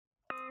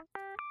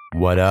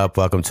What up?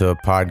 Welcome to a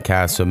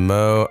podcast with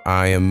Mo.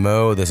 I am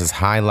Mo. This is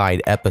Highlight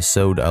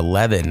episode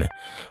 11.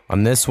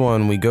 On this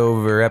one, we go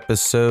over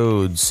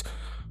episodes,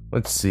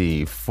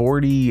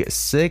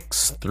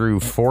 46 through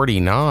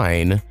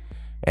 49.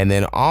 And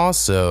then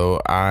also,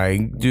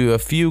 I do a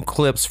few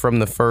clips from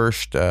the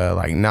first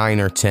 9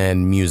 or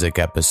 10 music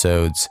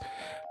episodes.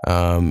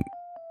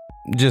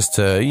 Just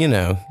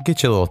to,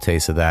 get you a little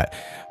taste of that.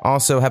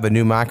 Also have a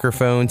new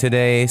microphone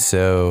today,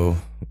 so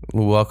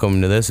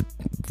welcome to this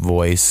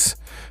voice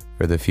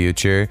for the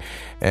future.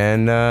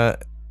 And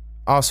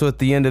also at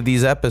the end of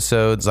these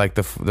episodes, like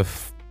the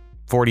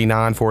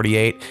 49,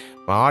 48,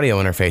 my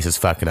audio interface is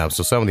fucking up,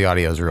 so some of the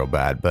audio is real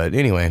bad. But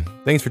anyway,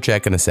 thanks for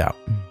checking us out.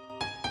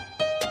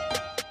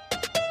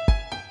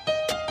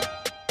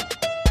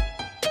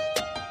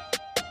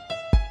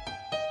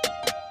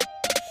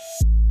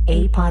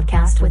 A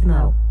podcast with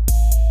Mo.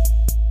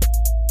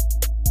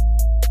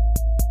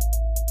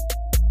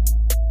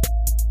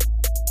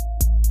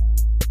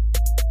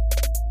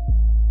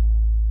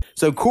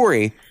 So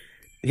Corey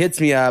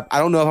hits me up. I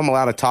don't know if I'm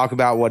allowed to talk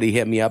about what he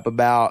hit me up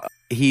about.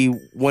 He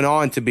went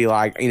on to be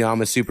like,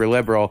 I'm a super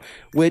liberal,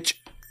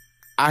 which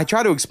I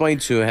try to explain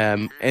to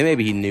him, and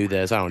maybe he knew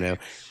this, I don't know.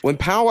 When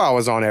Powwow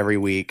was on every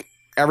week,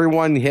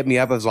 everyone hit me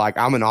up as like,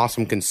 I'm an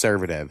awesome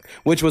conservative,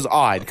 which was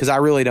odd because I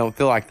really don't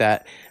feel like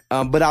that.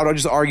 But I would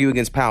just argue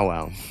against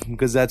Powwow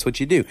because that's what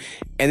you do.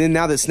 And then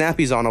now that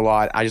Snappy's on a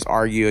lot, I just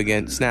argue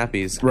against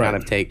Snappy's kind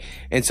of take.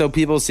 And so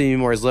people see me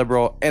more as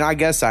liberal, and I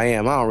guess I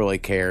am. I don't really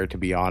care, to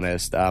be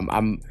honest.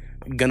 I'm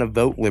going to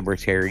vote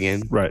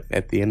libertarian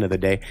at the end of the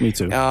day. Me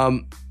too.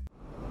 I'll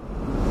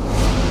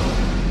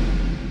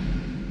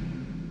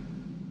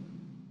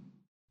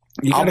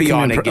be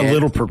on again. A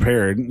little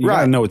prepared. You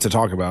gotta know what to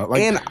talk about.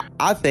 And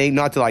I think,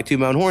 not to like toot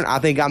my own horn, I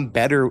think I'm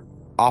better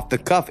off the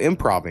cuff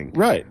improving.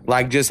 Right.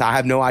 Like, just, I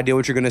have no idea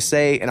what you're going to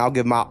say, and I'll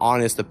give my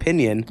honest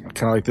opinion.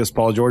 Kind of like this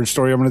Paul George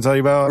story I'm going to tell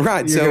you about.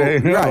 Right.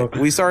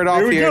 We started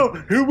off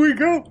here. Here we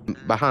go.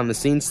 Behind the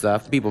scenes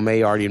stuff. People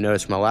may already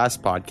notice from my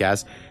last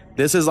podcast.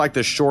 This is like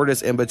the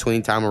shortest in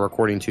between time of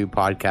recording 2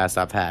 podcasts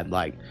I've had.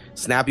 Like,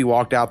 Snappy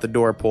walked out the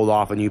door, pulled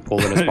off, and you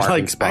pulled in his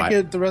parking spot. I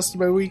get the rest of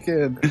my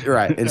weekend.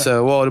 Right. And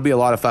so, it'll be a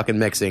lot of fucking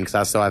mixing because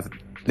I still have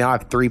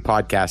 3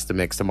 podcasts to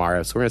mix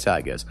tomorrow. So we're going to see how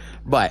it goes.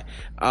 But,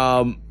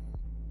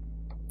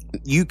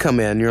 you come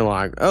in, you're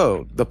like,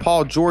 oh, the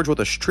Paul George with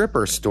a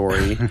stripper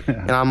story.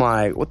 And I'm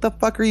like, what the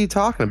fuck are you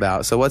talking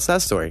about? So what's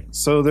that story?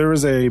 So there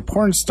was a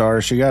porn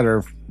star. She got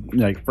her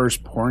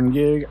first porn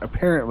gig,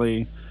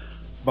 apparently,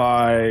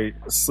 by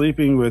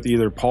sleeping with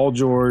either Paul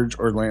George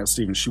or Lance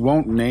Stevens. She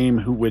won't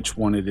name which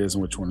one it is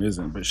and which one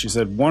isn't. But she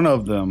said one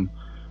of them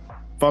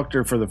fucked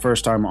her for the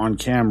first time on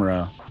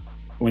camera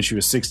when she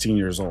was 16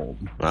 years old.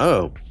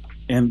 Oh.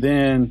 And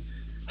then...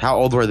 How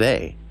old were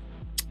they?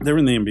 They were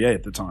in the NBA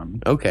at the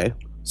time. Okay.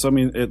 So, I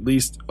mean, at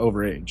least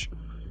over age.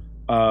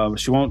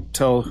 She won't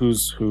tell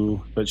who's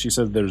who, but she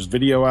said there's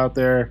video out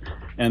there,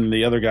 and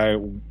the other guy,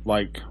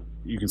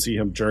 you can see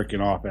him jerking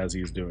off as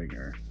he's doing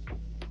her.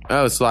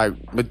 Oh, it's like...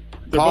 But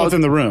they're both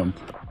in the room.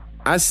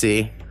 I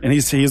see. And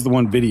he's the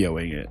one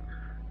videoing it.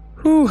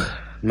 Whew,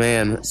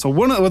 man. So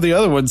one of the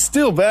other one's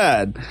still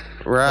bad.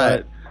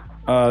 Right.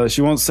 But,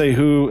 she won't say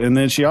who, and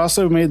then she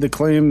also made the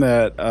claim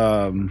that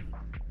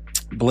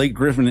Blake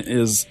Griffin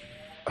is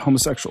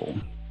homosexual.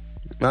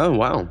 Oh,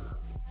 wow.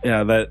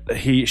 Yeah, that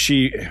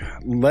she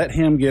let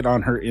him get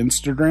on her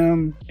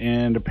Instagram,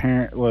 and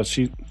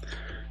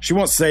she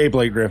won't say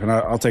Blake Griffin.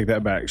 I'll take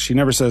that back. She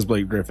never says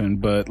Blake Griffin,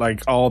 but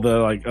all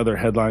the other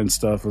headline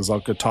stuff was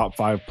like a top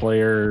 5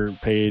 player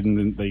paid, and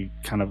then they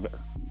kind of,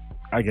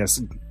 I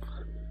guess,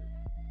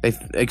 they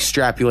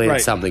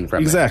extrapolated something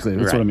from exactly. It.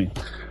 That's what I mean.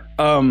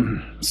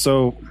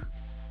 So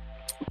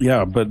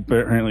yeah, but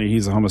apparently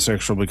he's a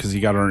homosexual because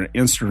he got on her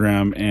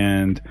Instagram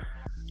and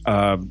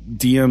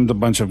DM'd a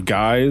bunch of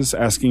guys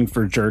asking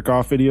for jerk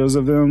off videos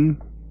of them,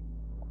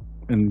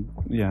 and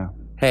yeah.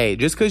 Hey,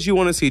 just because you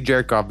want to see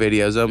jerk off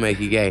videos don't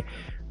make you gay.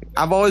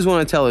 I've always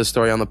wanted to tell this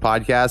story on the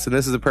podcast, and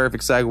this is a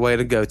perfect segue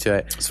to go to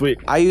it. Sweet.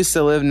 I used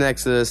to live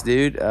next to this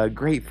dude, a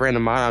great friend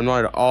of mine. I'm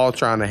not at all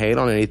trying to hate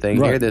on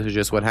anything here. This is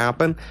just what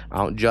happened. I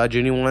don't judge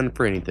anyone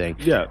for anything.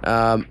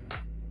 Yeah.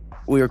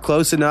 We were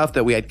close enough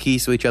that we had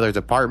keys to each other's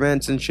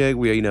apartments and shit.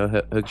 We,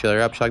 hook each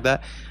other up, shit like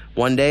that.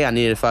 One day, I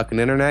needed fucking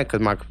internet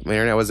because my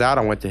internet was out.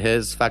 I went to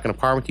his fucking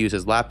apartment to use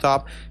his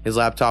laptop. His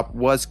laptop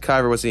was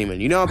covered with semen.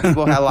 You know how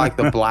people have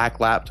the black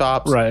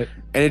laptops? Right.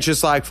 And it's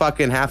just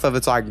fucking half of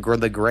it's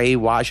the gray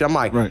white shit. I'm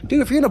like,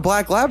 dude, if you're in a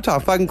black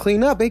laptop, fucking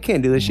clean up. They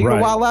can't do this shit. You're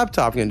a white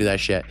laptop, you can do that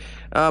shit.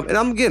 And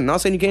I'm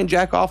not saying you can't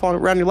jack off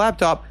around your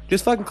laptop.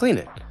 Just fucking clean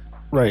it.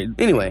 Right.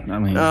 Anyway, I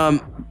mean,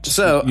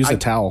 so use a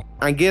towel.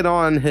 I get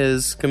on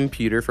his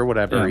computer for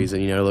whatever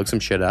reason, look some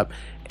shit up,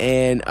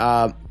 and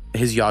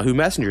his Yahoo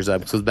Messenger's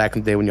up. So it was back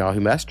in the day when Yahoo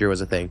Messenger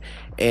was a thing,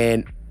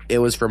 and it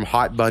was from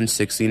Hot Bun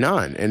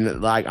 69,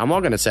 and I'm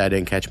not gonna say I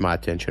didn't catch my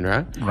attention,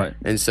 right? Right.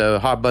 And so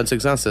Hot Bun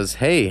 69 says,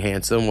 "Hey,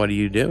 handsome, what are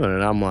you doing?"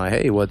 And I'm like,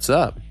 "Hey, what's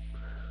up?"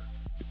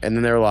 And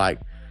then they're like,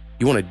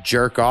 you want to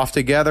jerk off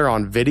together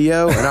on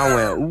video? And I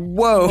went,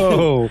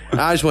 whoa.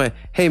 I just went,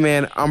 hey,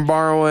 man, I'm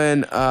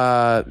borrowing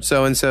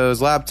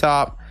so-and-so's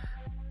laptop.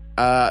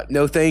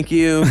 No, thank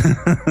you.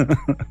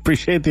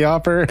 Appreciate the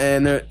offer.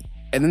 And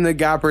then the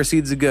guy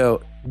proceeds to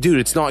go,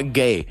 dude, it's not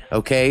gay,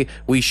 okay?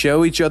 We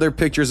show each other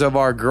pictures of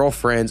our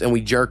girlfriends and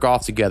we jerk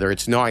off together.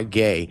 It's not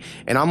gay.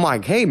 And I'm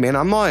like, hey, man,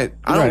 I don't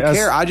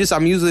care.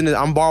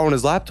 I'm borrowing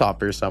his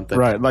laptop or something.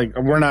 Right. Like,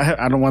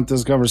 I don't want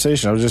this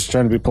conversation. I was just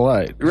trying to be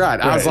polite. Right.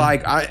 I was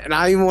like,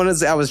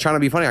 I was trying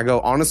to be funny. I go,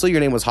 honestly, your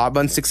name was Hot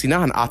Bun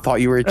 69. I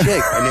thought you were a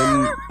chick.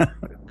 And then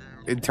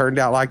it turned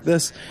out like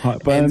this.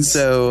 Hot Buns. And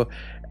so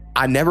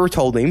I never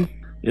told him.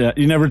 Yeah.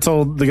 You never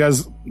told the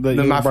guys that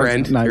my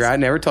friend. Nice. Right. I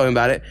never told him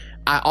about it.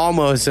 I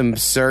almost am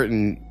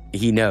certain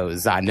he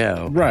knows. I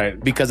know. Right.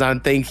 Because I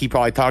think he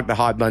probably talked to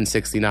Hot Bun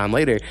 69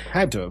 later.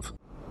 Had to have.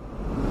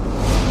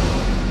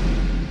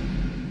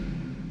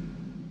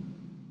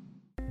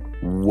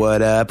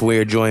 What up?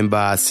 We're joined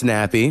by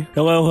Snappy.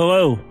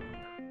 Hello.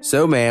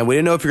 So, man, we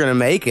didn't know if you're going to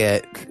make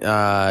it.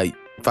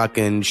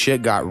 Fucking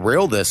shit got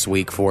real this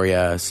week for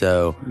you.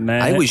 So,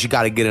 Man. I think we should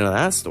got to get into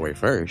that story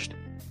first.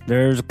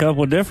 There's a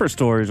couple of different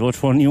stories.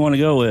 Which one you want to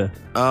go with?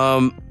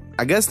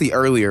 I guess the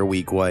earlier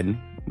week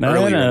one. Man,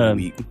 earlier in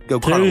the week. Go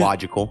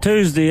chronological.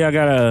 Tuesday, I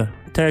got a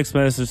text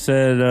message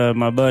said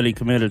my buddy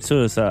committed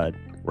suicide.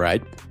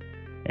 Right.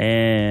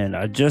 And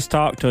I just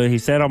talked to him. He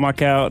sat on my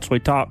couch. We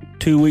talked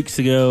 2 weeks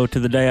ago to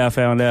the day I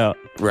found out.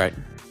 Right.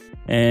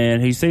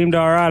 And he seemed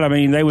all right. I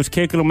mean, they was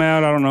kicking him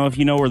out. I don't know if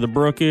you know where the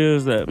Brook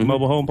is, that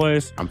mobile home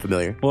place. I'm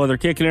familiar. Well, they're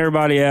kicking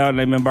everybody out, and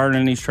they've been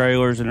burning these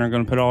trailers, and they're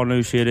going to put all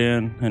new shit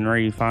in and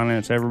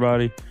refinance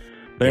everybody.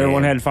 But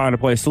everyone had to find a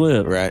place to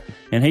live. Right.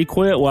 And he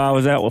quit while I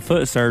was out with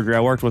foot surgery.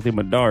 I worked with him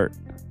at Dart.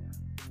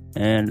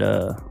 And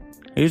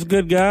he's a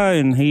good guy,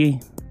 and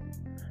he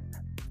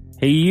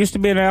used to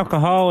be an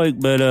alcoholic,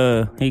 but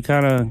he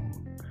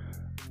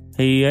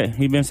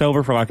been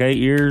sober for like 8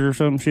 years or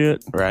some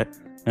shit. Right.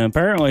 And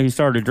apparently he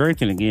started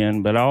drinking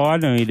again, but all I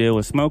knew he did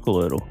was smoke a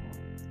little.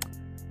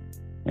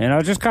 And I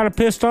was just kind of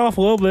pissed off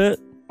a little bit.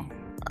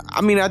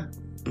 I mean,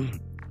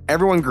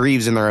 everyone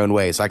grieves in their own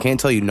way, so I can't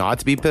tell you not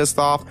to be pissed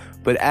off.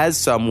 But as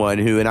someone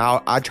who, and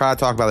I try to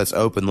talk about this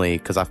openly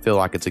because I feel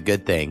like it's a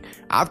good thing.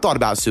 I've thought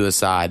about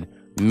suicide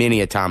many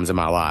a times in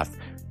my life,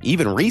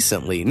 even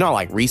recently, not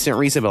like recent,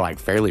 but like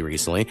fairly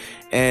recently.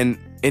 And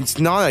it's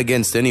not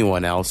against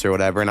anyone else or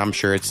whatever. And I'm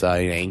sure it's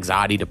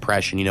anxiety,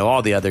 depression,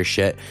 all the other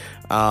shit.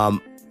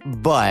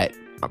 But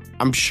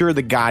I'm sure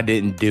the guy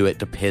didn't do it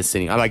to piss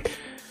anyone. I'm like,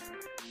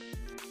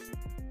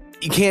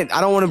 I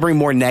don't want to bring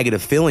more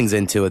negative feelings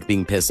into it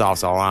being pissed off.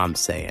 Is all I'm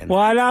saying. Well,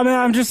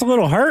 I'm just a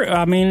little hurt.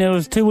 I mean, it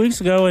was 2 weeks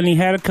ago, and he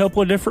had a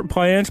couple of different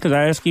plans because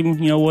I asked him,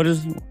 what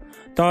his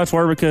thoughts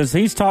were, because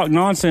he's talked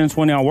nonsense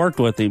when I worked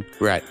with him.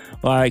 Right.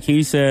 Like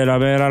he said, I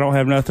don't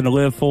have nothing to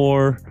live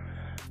for,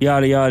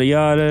 yada, yada,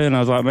 yada. And I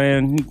was like,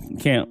 man, you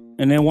can't.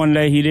 And then one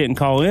day he didn't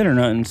call in or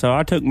nothing. So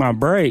I took my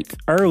break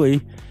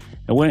early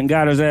and went and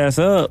got his ass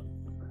up.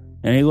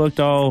 And he looked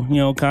all,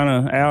 kind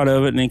of out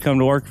of it. And he come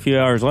to work a few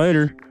hours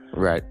later.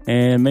 Right.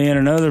 And me and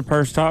another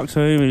person talked to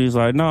him, and he's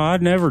like, no,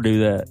 I'd never do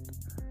that.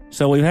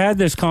 So we've had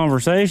this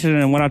conversation,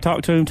 and when I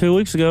talked to him 2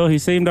 weeks ago, he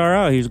seemed all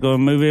right. He's going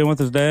to move in with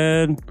his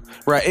dad.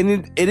 Right.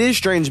 And it is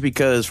strange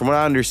because from what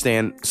I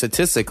understand,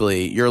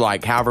 statistically, you're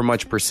like however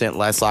much %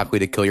 less likely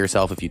to kill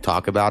yourself if you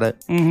talk about it.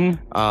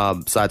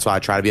 Mm-hmm. So that's why I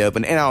try to be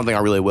open. And I don't think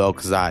I really will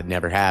because I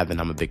never have,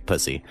 and I'm a big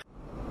pussy.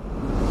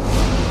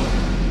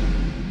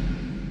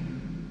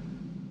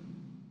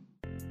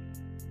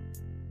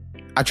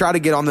 I try to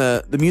get on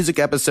the music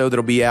episode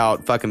that'll be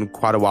out fucking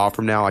quite a while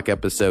from now, like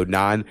episode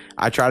 9.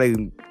 I try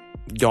to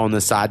go on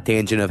the side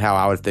tangent of how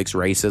I would fix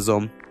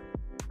racism.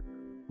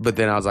 But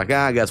then I was like,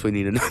 I guess we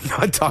need to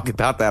not talk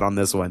about that on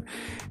this one.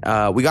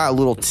 We got a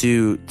little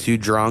too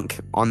drunk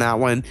on that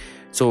one.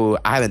 So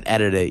I haven't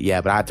edited it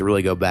yet, but I have to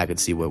really go back and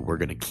see what we're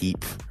going to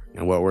keep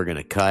and what we're going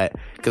to cut.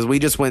 Because we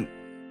just went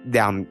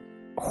down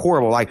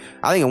horrible. Like,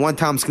 I think at one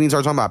time Skinny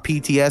started talking about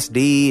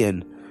PTSD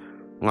and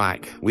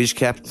like, we just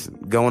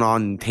kept going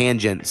on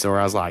tangents where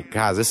I was like,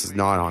 guys, this is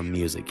not on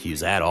music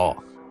cues at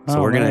all. So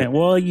we're going to...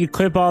 Well, you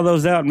clip all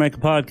those out and make a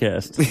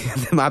podcast.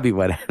 That might be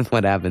what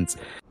happens.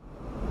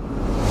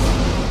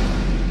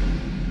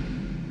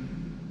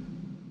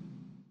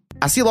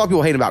 I see a lot of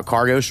people hating about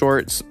cargo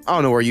shorts. I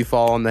don't know where you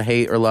fall on the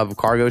hate or love of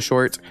cargo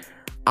shorts.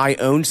 I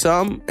own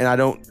some, and I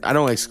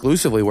don't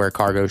exclusively wear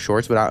cargo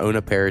shorts, but I own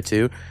a pair or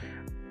two.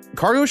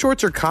 Cargo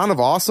shorts are kind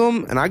of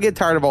awesome, and I get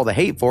tired of all the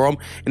hate for them,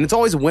 and it's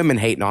always women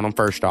hating on them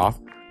first off.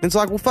 And it's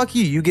like, well, fuck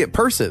you. You get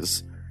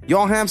purses.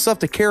 Y'all have stuff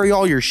to carry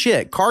all your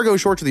shit. Cargo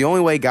shorts are the only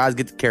way guys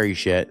get to carry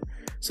shit.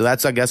 So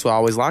that's, I guess, why I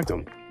always liked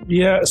them.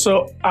 Yeah,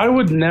 so I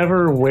would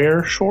never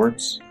wear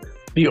shorts.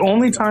 The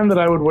only time that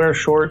I would wear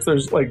shorts,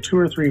 there's like 2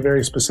 or 3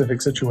 very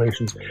specific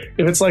situations.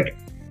 If it's like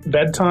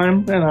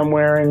bedtime and I'm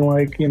wearing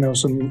like,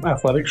 some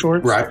athletic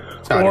shorts. Right.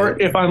 Or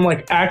if I'm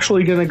like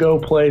actually going to go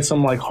play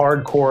some like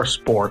hardcore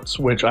sports,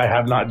 which I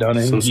have not done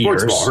in years.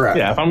 Sports ball, right.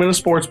 Yeah, if I'm going to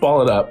sports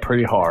ball it up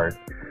pretty hard,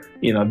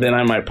 then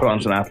I might put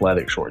on some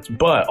athletic shorts.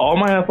 But all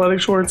my athletic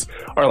shorts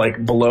are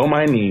like below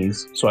my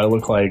knees, so I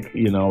look like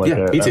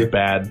a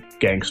bad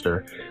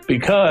gangster,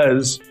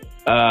 because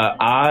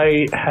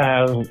I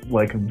have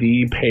like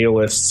the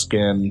palest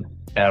skin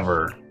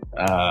ever.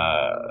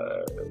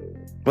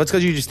 Well, it's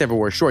because you just never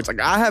wear shorts. Like,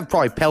 I have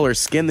probably paler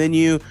skin than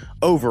you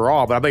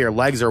overall, but I bet your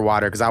legs are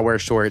wider because I wear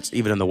shorts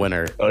even in the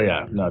winter. Oh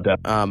yeah, no,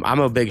 definitely. I'm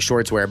a big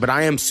shorts wearer, but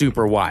I am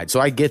super wide, so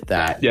I get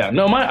that. Yeah,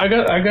 no, I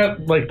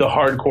got like the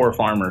hardcore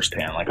farmer's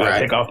tan. Like, I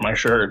take off my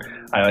shirt,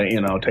 I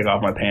take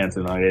off my pants,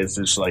 and it's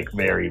just like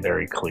very,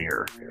 very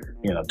clear,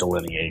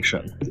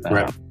 delineation.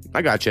 Right.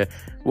 I got you.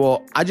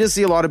 Well, I just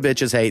see a lot of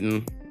bitches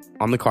hating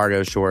on the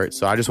cargo shorts,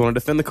 so I just want to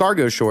defend the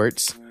cargo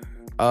shorts.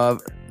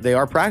 They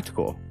are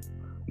practical.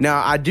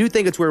 Now, I do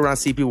think it's weird when I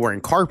see people wearing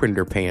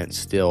carpenter pants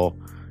still.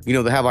 They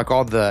have like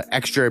all the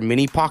extra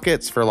mini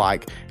pockets for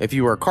like if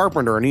you were a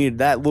carpenter and needed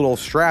that little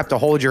strap to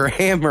hold your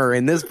hammer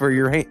and this for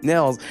your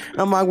nails.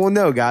 I'm like, well,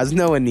 no, guys,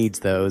 no one needs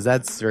those.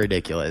 That's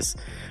ridiculous.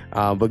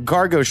 But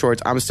cargo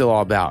shorts, I'm still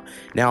all about.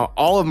 Now,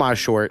 all of my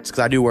shorts,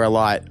 because I do wear a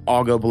lot,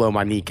 all go below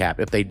my kneecap.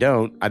 If they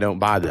don't, I don't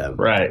buy them.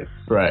 Right.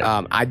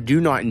 I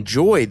do not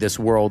enjoy this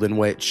world in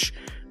which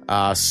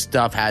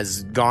stuff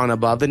has gone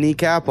above the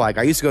kneecap. Like,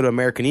 I used to go to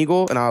American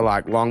Eagle and I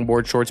like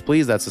longboard shorts,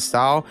 please. That's the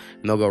style.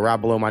 And they'll go right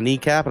below my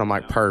kneecap. And I'm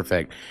like,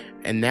 perfect.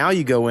 And now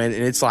you go in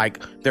and it's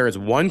like there is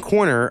one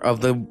corner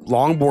of the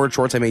longboard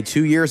shorts I made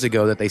 2 years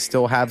ago that they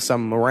still have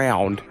some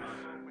around.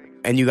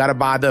 And you got to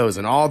buy those.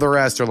 And all the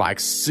rest are like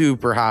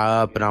super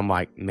high up. And I'm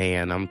like,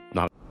 man, I'm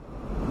not.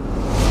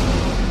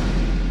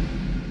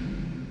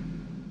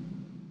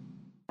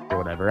 Or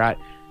whatever, right?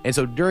 And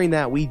so during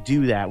that, we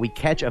do that. We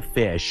catch a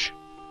fish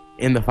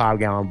in the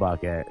 5-gallon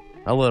bucket,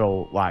 a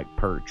little like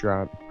perch,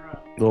 right?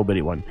 Little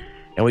bitty one.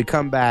 And we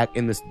come back,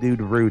 and this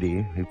dude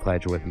Rudy, who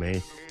pledged with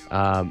me,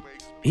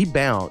 he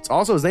bounced.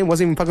 Also, his name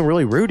wasn't even fucking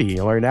really Rudy.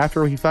 I learned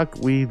after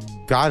we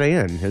got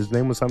in, his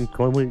name was something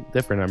completely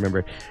different. I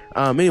remember.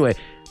 Anyway,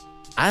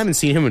 I haven't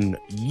seen him in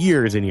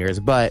years and years,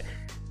 but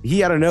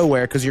he out of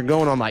nowhere, because you're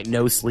going on like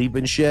no sleep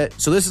and shit.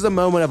 So this is a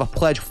moment of a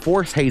pledge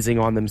force hazing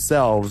on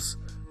themselves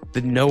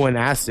that no one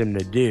asked him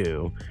to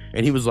do.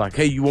 And he was like,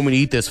 "Hey, you want me to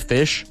eat this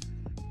fish?"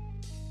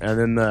 And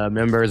then the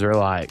members are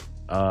like,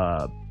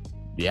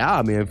 yeah,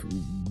 I mean, if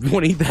you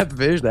want to eat that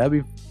fish, that'd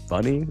be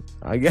funny,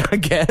 I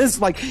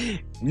guess. Like,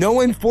 no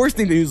one forced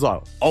him to. He was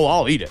like, oh,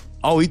 I'll eat it.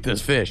 I'll eat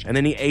this fish. And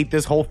then he ate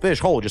this whole fish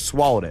whole, just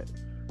swallowed it.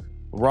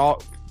 Raw,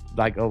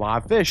 like a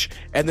live fish.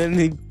 And then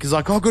he's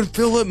like, I could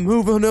feel it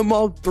moving in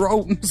my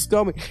throat and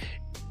stomach.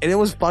 And it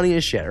was funny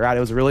as shit, right? It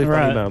was a really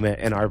funny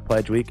moment in our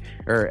pledge week,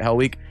 or Hell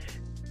Week.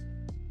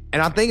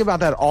 And I think about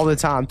that all the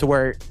time, to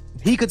where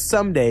he could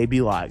someday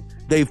be like,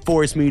 they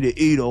forced me to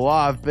eat a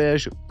live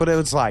fish, but it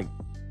was like,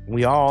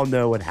 we all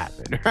know what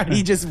happened, right?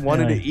 He just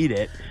wanted to eat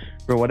it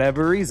for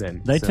whatever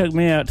reason. They took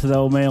me out to the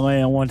old man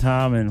land one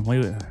time, and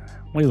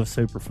we was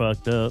super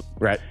fucked up,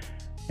 right?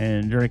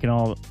 And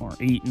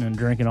eating and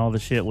drinking all the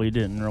shit we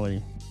didn't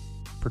really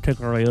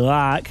particularly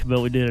like,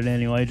 but we did it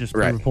anyway, just to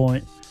prove a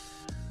point.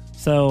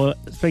 So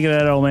speaking of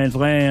that old man's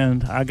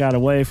land, I got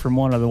away from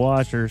one of the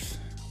watchers,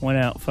 went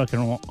out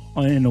fucking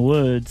in the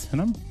woods, and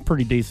I'm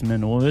pretty decent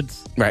in the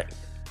woods, right?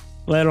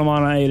 Led them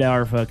on an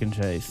 8-hour fucking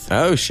chase.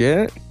 Oh,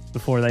 shit.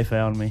 Before they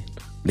found me.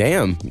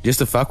 Damn. Just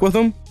to fuck with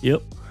them?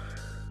 Yep.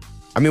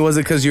 I mean, was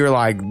it because you were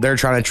like, they're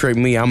trying to trick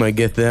me, I'm going to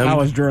get them? I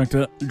was drunk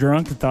and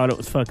thought it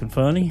was fucking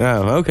funny.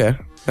 Oh, okay.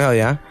 Hell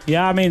yeah.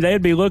 Yeah, I mean,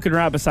 they'd be looking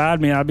right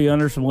beside me. I'd be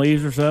under some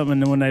leaves or something,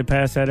 and then when they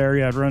pass that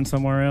area, I'd run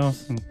somewhere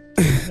else. And,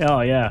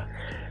 oh, yeah.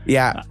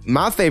 Yeah.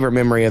 My favorite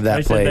memory of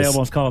that place. They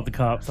almost called the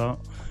cops, huh?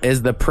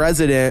 Is the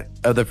president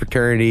of the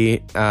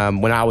fraternity,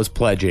 when I was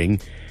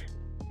pledging,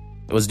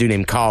 it was a dude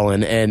named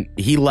Colin, and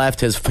he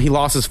lost his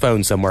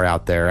phone somewhere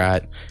out there,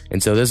 right?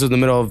 And so this was the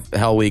middle of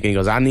Hell Week, and he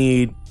goes, I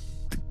need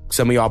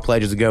some of y'all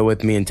pledges to go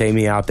with me and take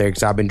me out there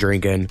because I've been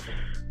drinking,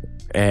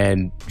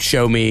 and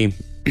show me,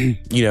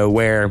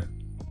 where,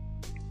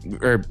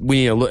 or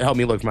help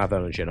me look for my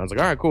phone and shit. And I was like,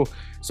 all right, cool.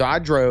 So I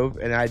drove,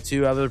 and I had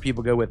 2 other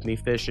people go with me,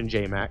 Fish and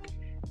J-Mac,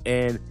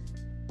 and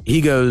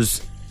he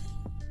goes,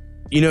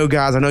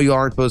 guys, I know you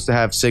aren't supposed to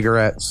have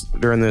cigarettes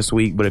during this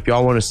week, but if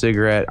y'all want a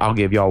cigarette, I'll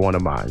give y'all one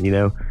of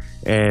mine,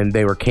 And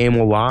they were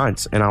Camel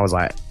Lights, and I was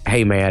like,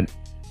 hey, man,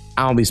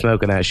 I don't be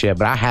smoking that shit,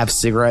 but I have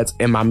cigarettes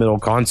in my middle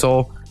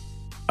console.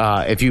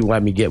 If you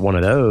let me get one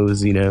of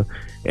those,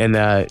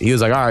 And he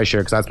was like, all right, sure,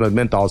 because I smoke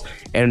menthols.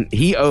 And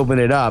he opened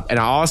it up, and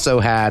I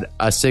also had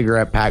a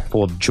cigarette pack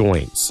full of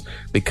joints,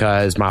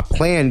 because my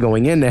plan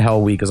going into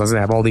Hell Week is I was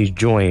going to have all these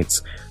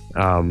joints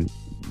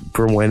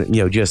for when,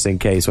 just in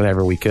case,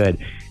 whenever we could.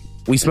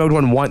 We smoked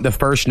one the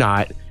first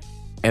night,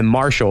 and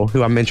Marshall,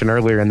 who I mentioned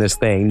earlier in this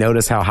thing,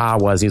 noticed how high I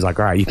was. He's like,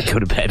 all right, you can go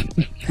to bed.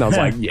 And I was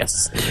like,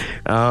 yes.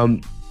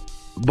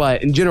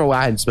 But in general,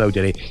 I hadn't smoked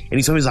any. And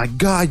he's like,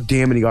 God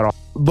damn it, he got off.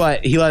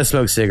 But he let us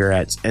smoke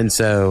cigarettes. And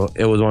so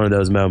it was one of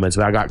those moments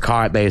where I got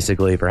caught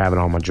basically for having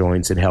all my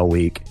joints in Hell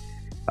Week.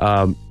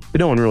 But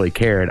no one really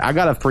cared. I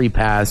got a free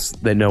pass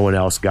that no one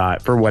else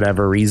got for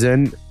whatever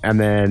reason. And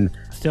then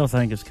still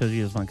think it's because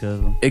he was my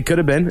cousin. It could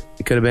have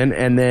been.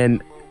 And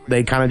then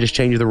they kind of just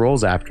changed the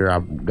rules after I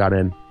got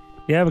in.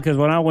 Yeah, because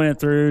when I went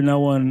through, no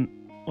one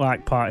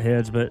liked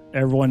potheads, but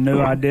everyone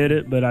knew I did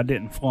it, but I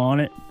didn't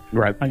flaunt it.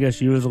 Right. I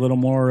guess you was a little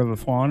more of a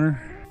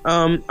flaunter.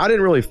 I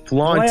didn't really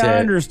flaunt the way it. I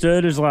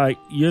understood is like,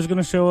 you're just going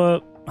to show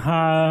up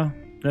high.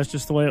 That's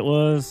just the way it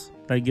was.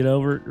 They get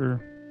over it. Or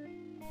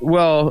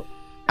Well,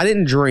 I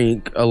didn't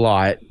drink a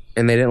lot,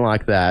 and they didn't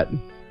like that.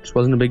 Just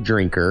wasn't a big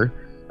drinker.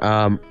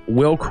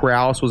 Will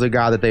Krause was a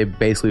guy that they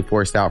basically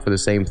forced out for the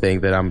same thing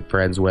that I'm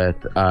friends with,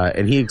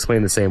 and he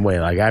explained the same way.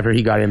 Like after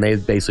he got in, they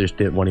basically just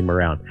didn't want him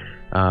around,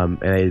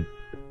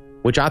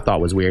 which I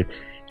thought was weird.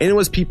 And it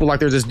was people like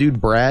there's this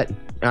dude Brett,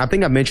 and I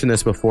think I mentioned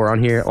this before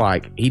on here.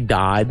 Like he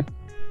died,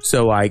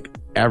 so like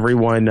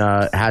everyone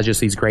has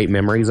just these great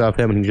memories of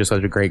him, and he's just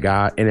such a great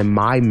guy. And in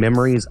my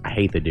memories, I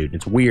hate the dude.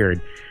 It's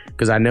weird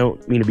because I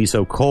don't mean to be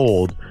so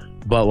cold,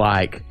 but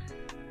like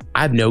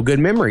I have no good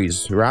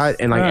memories, right?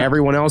 And like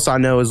everyone else I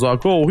know is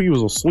like, oh, he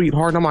was a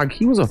sweetheart. And I'm like,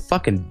 he was a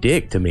fucking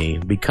dick to me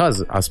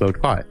because I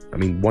smoked pot. I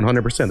mean,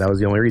 100%. That was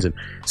the only reason.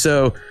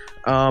 So,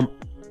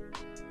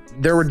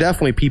 there were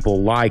definitely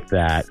people like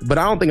that, but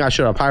I don't think I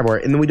showed up high for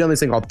it. And then we done this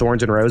thing called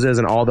Thorns and Roses,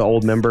 and all the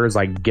old members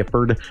like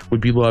Gifford would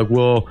be like,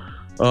 well,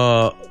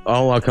 I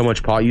don't like how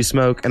much pot you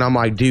smoke. And I'm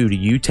like, dude,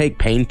 you take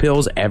pain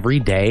pills every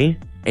day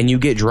and you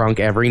get drunk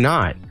every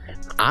night.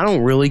 I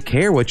don't really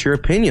care what's your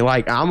opinion.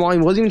 Like, I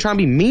wasn't even trying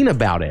to be mean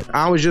about it.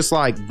 I was just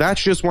like,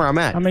 that's just where I'm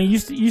at. I mean,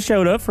 you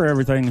showed up for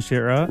everything and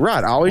shit, right?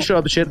 Right. I always show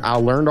up to shit. I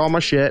learned all my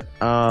shit.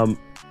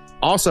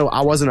 Also,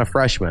 I wasn't a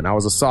freshman. I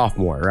was a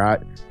sophomore, right?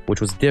 Which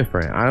was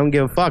different. I don't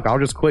give a fuck. I'll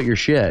just quit your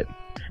shit.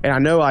 And I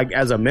know, like,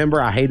 as a member,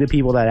 I hated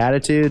people that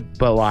attitude,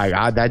 but like,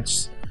 I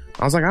was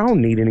like, I don't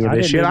need any of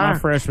this shit. My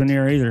freshman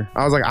year either.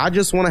 I was like, I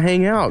just want to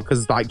hang out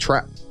because, like,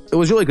 it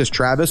was really because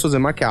Travis was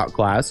in my calc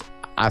class.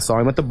 I saw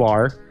him at the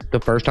bar. The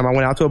first time I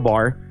went out to a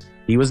bar,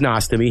 he was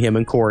nice to me, him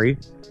and Corey.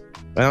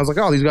 And I was like,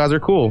 oh, these guys are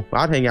cool.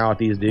 I'd hang out with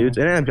these dudes.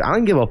 And I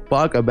didn't give a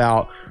fuck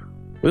about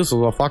this is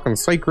a fucking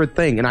sacred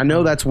thing. And I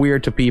know that's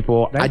weird to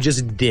people. I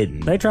just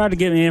didn't. They tried to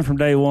get me in from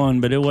day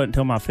one, but it wasn't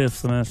until my 5th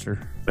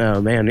semester.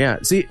 Oh, man, yeah.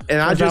 See, and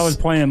I was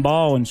playing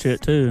ball and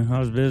shit, too. I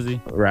was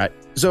busy. Right.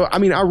 So, I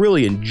mean, I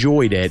really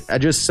enjoyed it.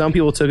 Some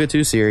people took it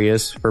too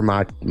serious for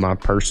my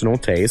personal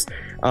taste.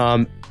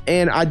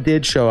 And I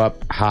did show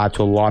up high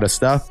to a lot of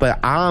stuff, but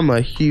I'm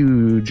a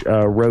huge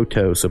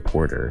Roto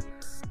supporter.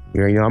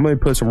 You know, I'm going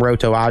to put some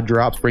Roto eye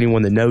drops for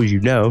anyone that knows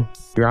you know.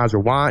 Your eyes are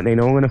white and ain't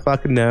no one going to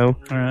fucking know.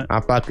 Right. I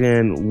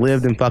fucking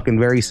lived in fucking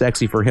Very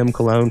Sexy for Him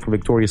cologne for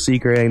Victoria's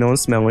Secret. Ain't no one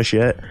smelling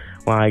shit.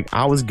 Like,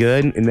 I was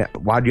good, and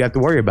why'd you have to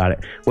worry about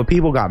it? What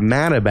people got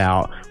mad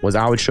about was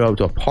I would show up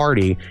to a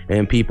party,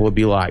 and people would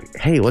be like,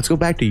 hey, let's go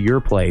back to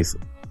your place.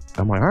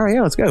 I'm like, all right,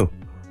 yeah, let's go.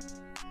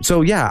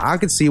 So, yeah, I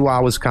could see why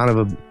I was kind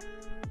of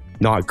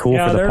not cool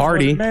for the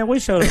party. Man, we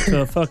showed up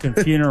to a fucking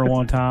funeral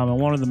one time, and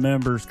one of the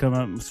members come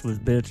up and was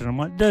bitching. I'm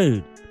like,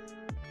 dude,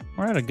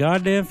 we're at a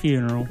goddamn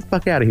funeral.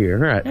 Fuck out of here.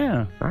 All right.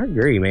 Yeah. I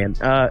agree, man.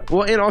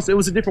 Well, and also, it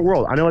was a different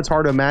world. I know it's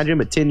hard to imagine,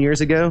 but 10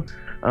 years ago,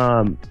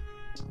 I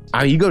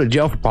mean, you go to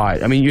jail for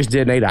pot. I mean, you just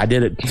did Nate. I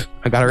did it.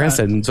 I got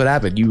arrested, and that's what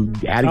happened. You had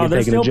to get taken to jail.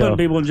 They're still putting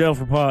people in jail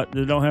for pot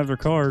that don't have their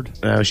card.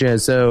 Oh,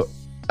 shit. So,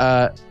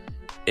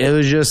 it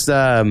was just...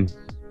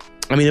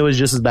 I mean, it was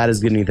just as bad as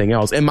getting anything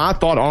else. And my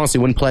thought, honestly,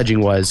 when pledging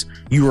was,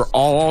 you were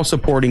all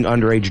supporting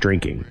underage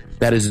drinking.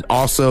 That is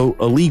also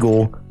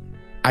illegal.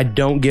 I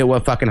don't get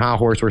what fucking high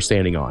horse we're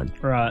standing on.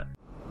 Right.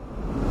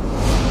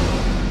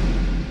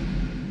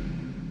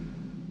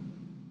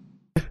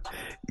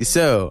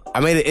 So, I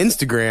made an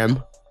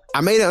Instagram.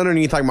 I made it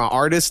underneath, like, my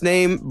artist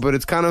name, but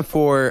it's kind of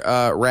for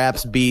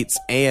raps, beats,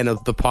 and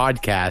the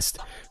podcast.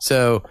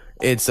 So,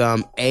 it's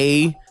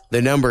A,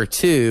 the number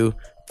 2,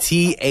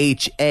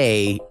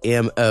 THAMO.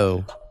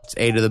 It's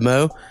A to the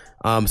Mo.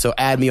 So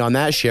add me on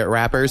that shit,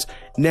 rappers.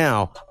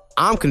 Now,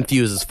 I'm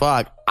confused as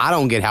fuck. I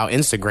don't get how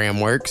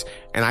Instagram works,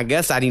 and I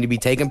guess I need to be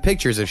taking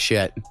pictures of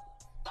shit.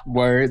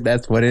 Word,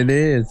 that's what it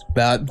is.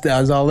 That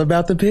was all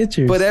about the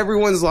pictures. But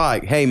everyone's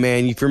like, hey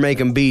man, if you're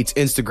making beats,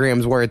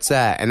 Instagram's where it's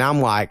at. And I'm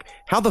like,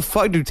 how the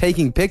fuck do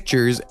taking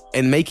pictures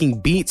and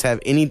making beats have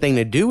anything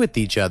to do with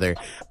each other?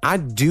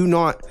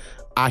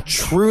 I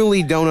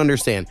truly don't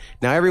understand.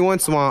 Now, every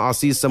once in a while, I'll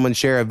see someone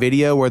share a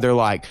video where they're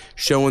like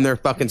showing their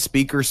fucking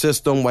speaker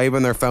system,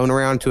 waving their phone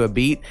around to a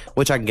beat,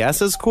 which I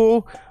guess is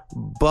cool,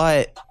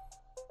 but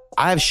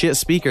I have shit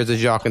speakers,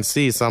 as y'all can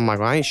see, so I'm like,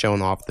 well, I ain't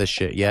showing off this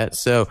shit yet.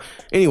 So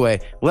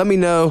anyway, let me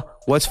know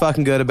what's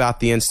fucking good about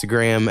the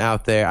Instagram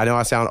out there. I know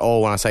I sound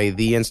old when I say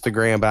the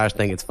Instagram, but I just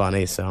think it's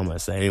funny, so I'm gonna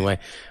say anyway.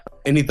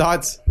 Any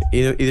thoughts?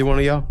 Either one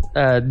of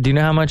y'all? Do you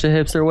know how much a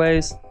hipster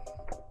weighs?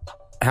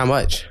 How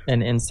much?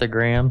 An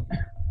Instagram.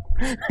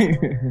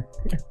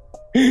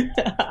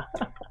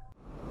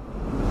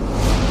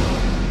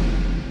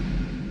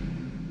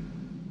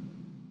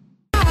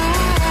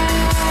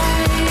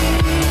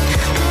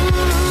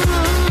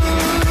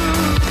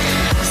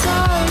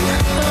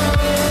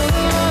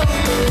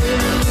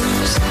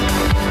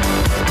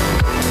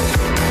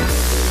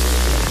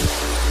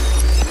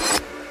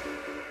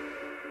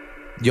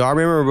 Y'all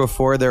remember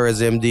before there was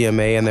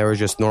MDMA and there was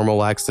just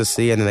normal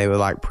ecstasy, and then they would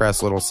like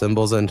press little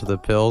symbols into the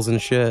pills and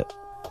shit?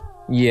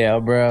 Yeah,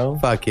 bro.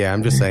 Fuck yeah,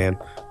 I'm just saying.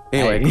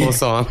 Anyway, cool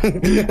song.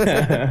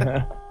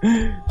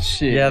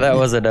 Shit. Yeah, that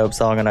was a dope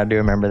song, and I do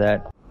remember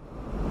that.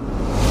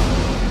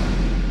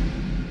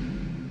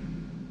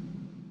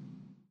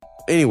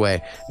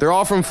 Anyway, they're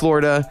all from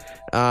Florida,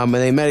 and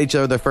they met each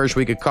other the first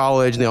week of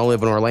college, and they all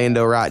live in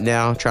Orlando right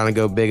now, trying to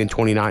go big in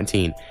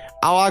 2019.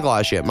 I like a lot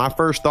of shit. My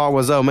first thought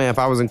was, oh man, if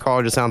I was in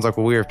college, it sounds like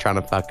what we were trying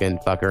to fuck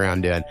around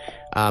doing.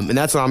 And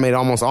that's when I made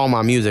almost all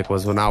my music,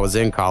 was when I was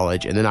in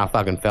college, and then I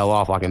fucking fell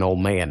off like an old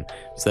man.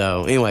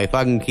 So anyway,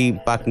 fucking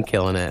keep fucking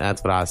killing it.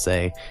 That's what I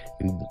say.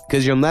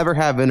 Because you'll never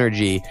have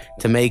energy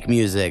to make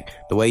music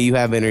the way you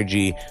have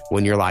energy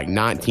when you're like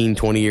 19,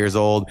 20 years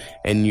old,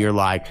 and you're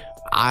like,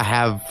 I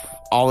have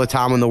all the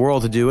time in the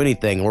world to do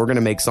anything. We're going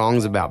to make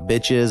songs about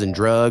bitches and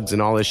drugs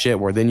and all this shit,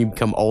 where then you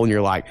become old and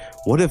you're like,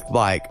 what if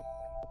like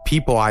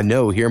people I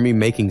know hear me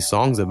making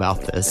songs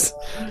about this?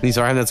 And you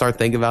start having to start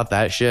thinking about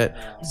that shit.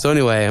 So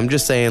anyway, I'm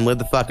just saying, live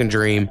the fucking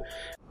dream.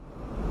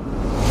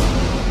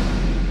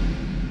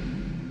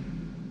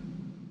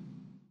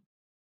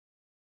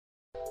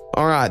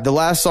 All right, the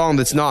last song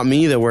that's not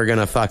me that we're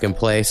gonna fucking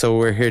play, so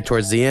we're here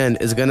towards the end,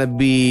 is gonna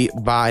be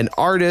by an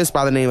artist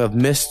by the name of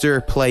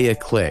Mr. Play a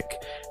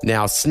Click.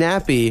 Now,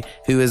 Snappy,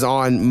 who is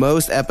on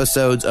most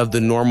episodes of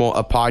the Normal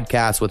A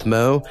Podcast with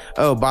Mo.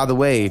 Oh, by the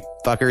way,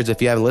 fuckers,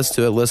 if you haven't listened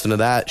to it, listen to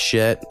that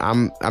shit. I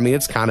mean,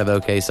 it's kind of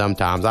okay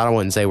sometimes. I don't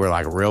want to say we're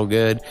like real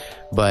good,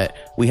 but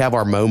we have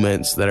our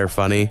moments that are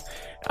funny.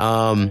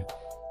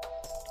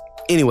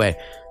 Anyway,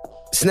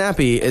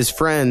 Snappy is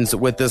friends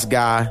with this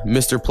guy,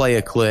 Mr. Play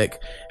a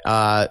Click.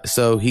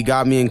 So he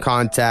got me in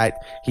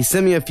contact. He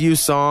sent me a few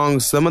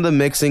songs. Some of the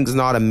mixing's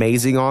not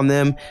amazing on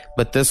them,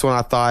 but this one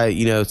I thought,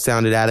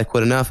 sounded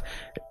adequate enough.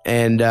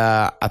 And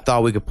I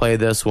thought we could play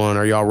this one.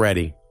 Are y'all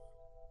ready?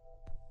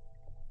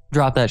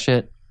 Drop that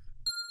shit.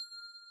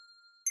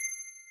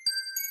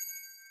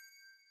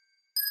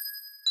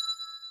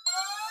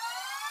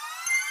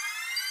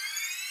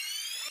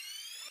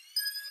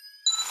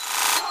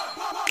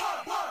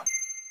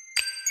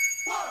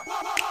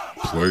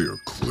 Play a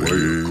click.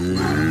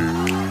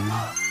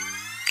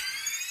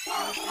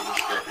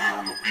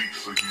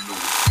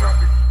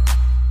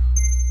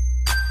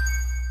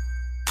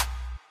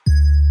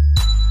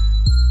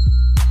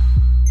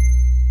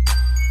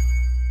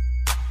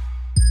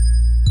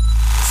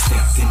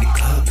 Stepped in the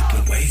club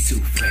looking way too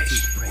fresh.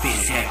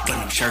 Fitted hat,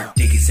 button up shirt,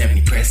 digging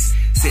 70 press.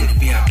 Sitting in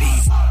VIP,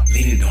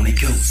 leaning on the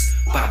goose.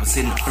 Bobbers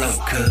in the flow,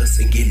 cuz,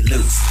 and getting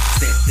loose.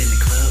 Stepped in the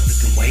club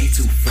looking way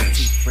too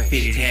fresh.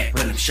 Fitted hat,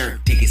 button up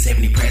shirt, digging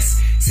 70 press.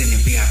 Sitting in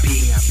VIP,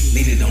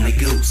 leaning on the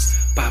goose.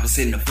 Bobbers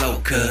in the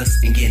flow, cuz,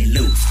 and getting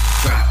loose.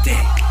 Drop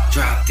that,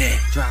 drop that,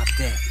 drop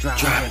that, drop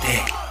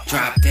that,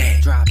 drop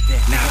that, drop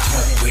that. Now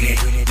twerk with it,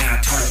 now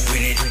twerk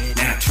with it,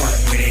 now twerk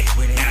with it,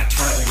 now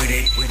twerk with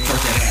it.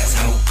 Twerk that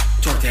asshole,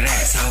 twerk that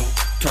asshole,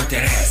 twerk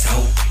that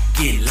asshole.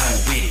 Get low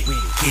with it,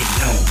 get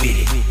low with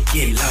it,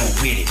 get low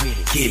with it,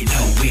 get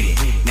low with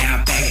it.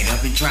 Now back it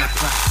up and drop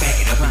it, back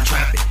it up and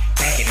drop it,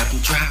 back it up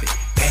and drop it,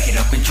 back it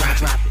up and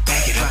drop it,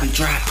 back it up and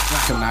drop it.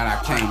 Tonight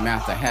I came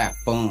out to have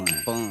fun.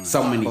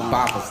 So many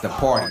boppers, the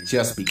party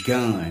just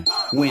begun.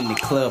 When the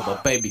club, a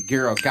baby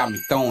girl got me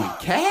throwing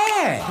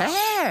cash.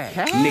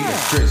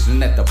 Niggas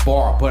drizzling at the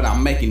bar, but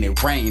I'm making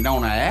it rain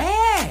on her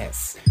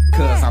ass.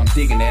 Cause I'm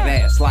digging that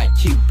ass like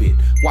Cupid.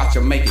 Watch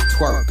her make it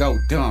twerk, go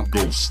dumb,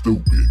 Go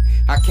stupid.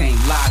 I can't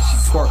lie, she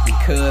twerking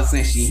cuz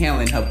and she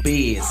handling her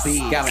biz.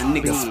 Got a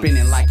nigga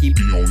spinning like he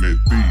Be on that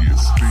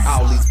biz.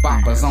 all these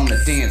boppers on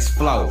the dance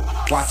floor.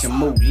 Watch him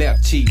move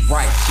left cheek,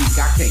 right cheek.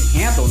 I can't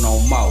handle no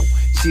more.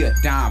 She a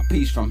dime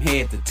piece from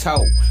head to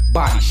toe.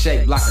 Body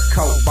shaped like a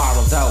Coke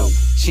bottle though.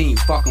 She ain't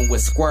fucking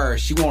with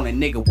squares. She want a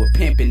nigga with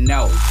pimpin'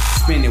 nose.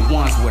 Spending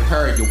ones with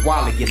her, your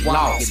wallet get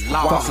lost.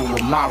 Fucking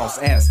with models,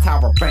 ass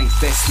Tyra Banks,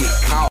 that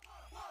shit caught.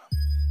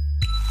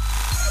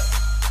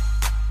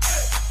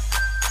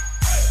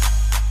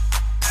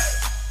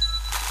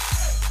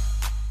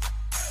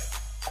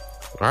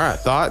 All right,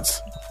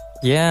 thoughts?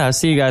 Yeah, I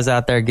see you guys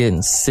out there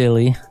getting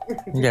silly.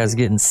 You guys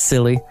getting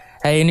silly.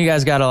 Hey, and you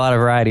guys got a lot of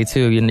variety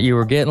too. You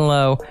were getting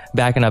low,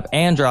 backing up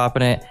and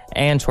dropping it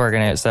and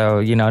twerking it.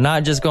 So,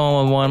 not just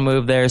going with one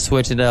move there,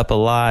 switch it up a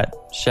lot.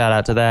 Shout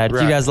out to that.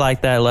 If you guys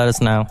like that, let us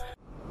know.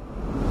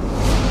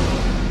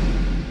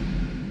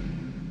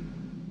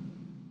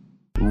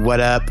 What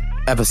up?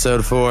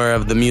 Episode 4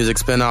 of the Music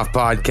Spinoff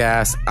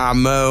Podcast.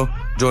 I'm Mo,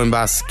 joined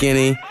by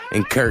Skinny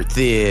and Kurt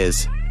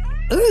Thiz.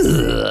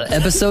 Ooh,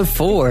 episode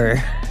 4.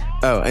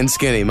 Oh, and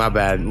Skinny, my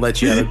bad.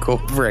 Let you have a cool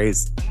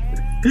phrase.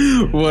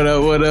 What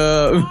up, what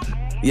up?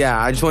 Yeah,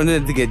 I just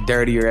wanted it to get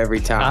dirtier every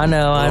time. I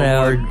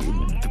know.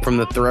 From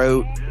the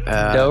throat.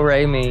 Do,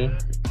 re, mi.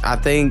 I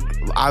think,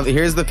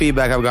 here's the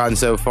feedback I've gotten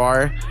so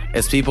far,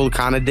 is people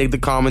kind of dig the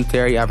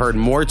commentary. I've heard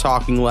more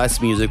talking,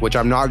 less music, which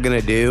I'm not going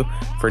to do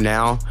for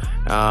now,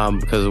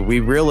 because we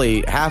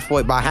really,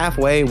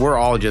 halfway, we're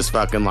all just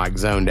fucking like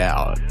zoned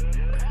out.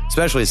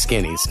 especially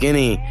Skinny.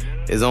 Skinny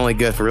is only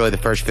good for really the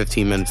first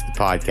 15 minutes of the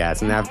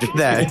podcast, and after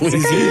that, he's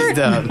used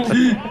up.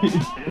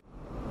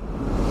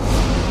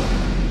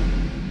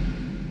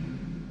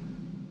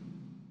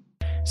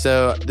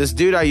 So this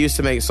dude I used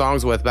to make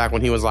songs with back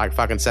when he was like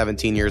fucking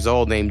 17 years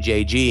old, named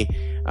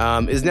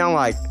JG, is now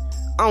like,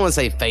 I don't want to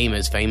say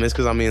famous,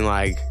 because I mean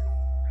like,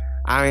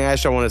 I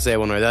actually want to say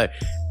one way or the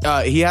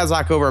other. He has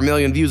like over 1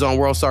 million views on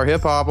World Star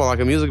Hip Hop on like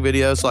a music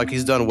video, so like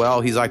he's done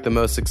well. He's like the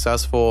most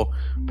successful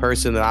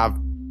person that I've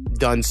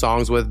done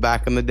songs with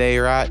back in the day,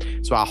 right?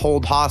 So I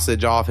hold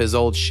hostage off his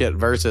old shit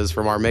verses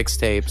from our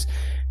mixtapes,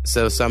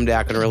 so someday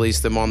I can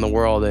release them on the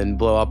world and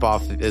blow up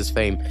off his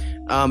fame.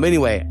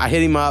 Anyway, I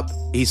hit him up.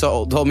 He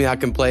told me I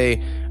can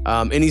play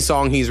any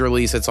song he's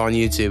released that's on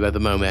YouTube at the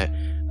moment.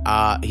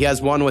 He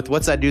has one with,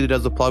 what's that dude that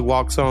does the Plug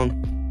Walk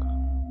song?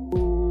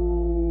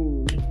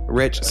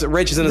 Rich. So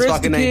Rich is in his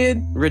fucking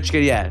name. Rich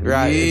Kid, yeah,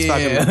 right. Yeah. It's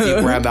fucking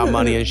people rap about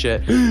money and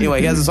shit. Anyway,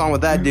 he has a song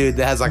with that dude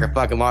that has like a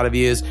fucking lot of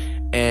views.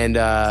 And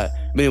but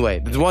anyway,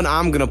 the one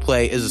I'm gonna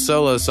play is a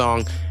solo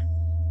song,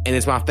 and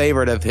it's my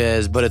favorite of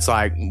his, but it's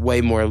like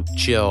way more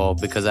chill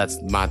because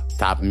that's my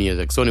type of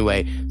music. So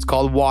anyway, it's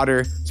called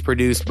Water. It's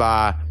produced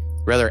by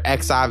rather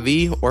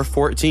XIV or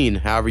 14,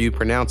 however you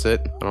pronounce it.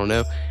 I don't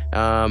know.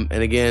 And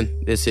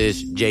again, this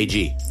is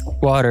JG.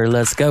 Water,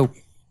 let's go. I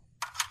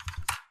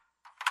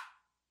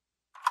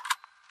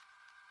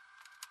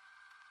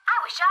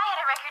wish I had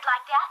a record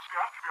like that.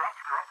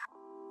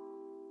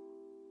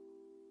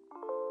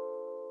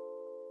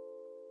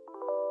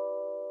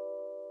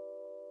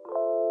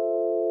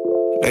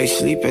 They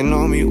sleeping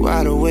on me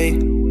wide awake,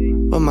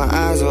 but my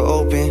eyes are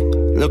open.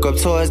 Look up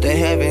towards the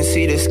heavens,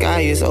 see the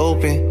sky is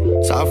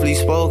open. Softly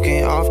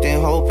spoken,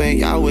 often hoping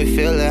y'all would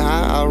feel it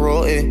how I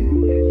wrote it.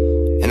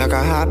 And I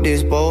can hop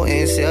this boat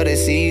and sail the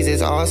seas,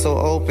 it's also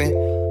open.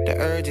 The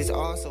urge is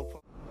also...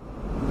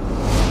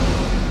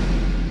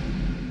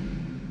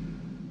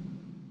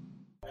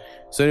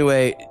 So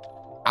anyway,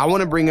 I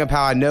want to bring up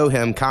how I know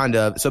him, kind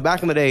of. So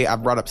back in the day, I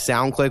brought up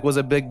SoundClick was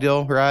a big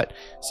deal, right?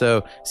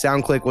 So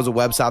SoundClick was a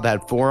website that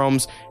had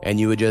forums, and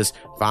you would just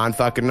find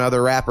fucking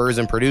other rappers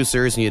and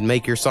producers, and you'd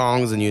make your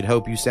songs, and you'd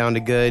hope you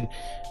sounded good.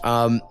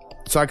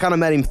 So I kind of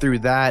met him through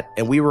that,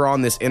 and we were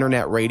on this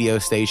internet radio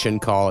station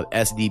called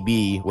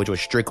SDB, which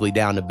was strictly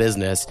down to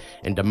business,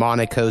 and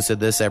Demonic hosted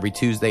this every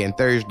Tuesday and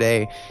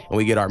Thursday, and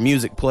we get our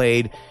music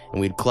played,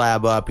 and we'd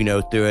collab up, you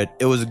know, through it.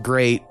 It was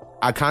great.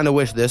 I kind of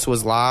wish this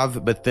was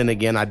live, but then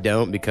again, I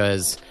don't,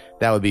 because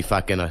that would be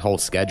fucking a whole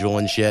schedule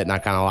and shit, and I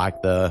kind of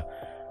like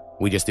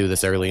we just do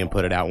this early and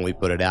put it out when we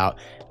put it out.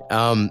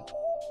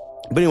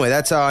 But anyway,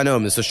 that's how I know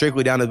him. So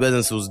strictly down to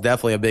business was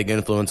definitely a big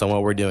influence on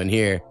what we're doing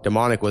here.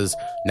 Demonic was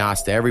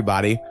nice to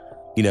everybody,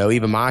 you know,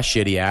 even my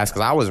shitty ass,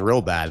 because I was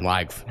real bad.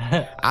 Like,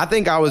 I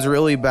think I was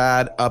really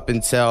bad up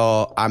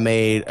until I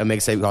made a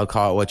mixtape called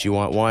Call It What You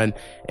Want 1,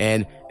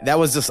 and that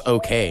was just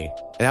okay.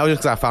 And that was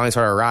just because I finally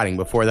started writing.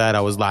 Before that,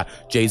 I was like,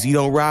 Jay-Z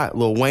don't write,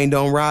 Lil Wayne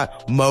don't write,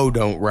 Mo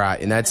don't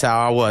write. And that's how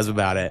I was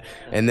about it.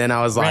 And then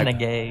I was like,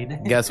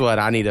 Renegade. Guess what?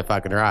 I need to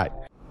fucking write.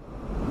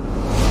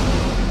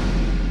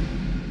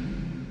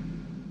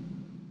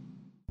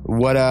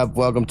 What up?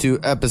 Welcome to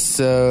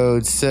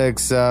episode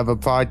 6 of a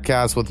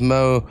podcast with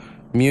Mo,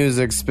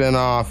 music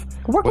spinoff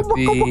with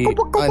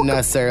the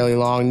unnecessarily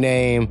long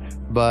name,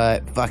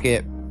 but fuck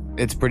it,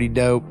 it's pretty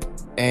dope.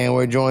 And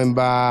we're joined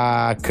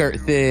by Kurt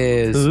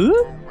Thiz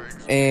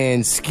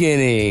and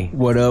Skinny.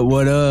 What up?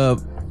 What up?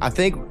 I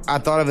think I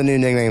thought of a new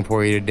nickname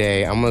for you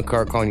today. I'm gonna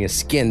start calling you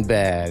Skin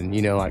Bad.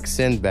 You know, like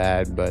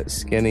Sinbad, but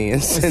skinny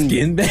and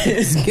Skin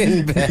Bad.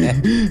 Skin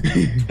Bad.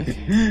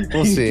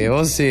 We'll see.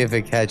 We'll see if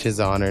it catches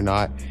on or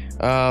not.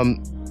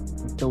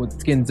 So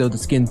the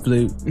skin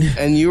flute.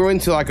 And you were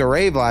into like a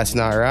rave last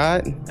night,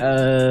 right?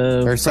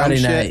 Or some Friday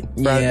shit?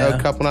 night. Yeah.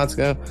 A couple nights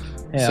ago.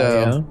 Hell so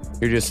yeah.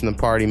 you're just in the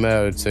party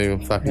mode, so you're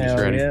fucking just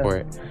ready for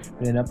it.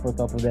 Been up for a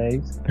couple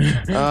days.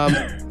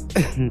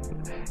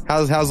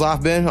 How's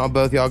life been? Are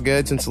both y'all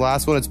good since the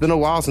last one? It's been a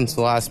while since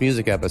the last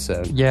music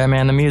episode. Yeah,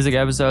 man, the music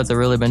episodes have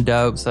really been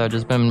dope. So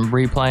just been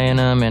replaying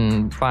them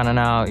and finding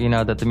out, you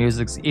know, that the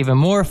music's even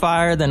more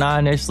fire than I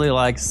initially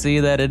like see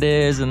that it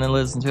is, and then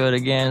listen to it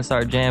again,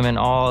 start jamming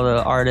all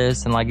the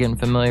artists and like getting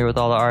familiar with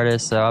all the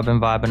artists. So I've been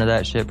vibing to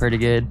that shit pretty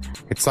good.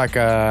 It's like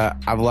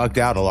I've lucked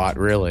out a lot,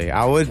 really.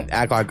 I would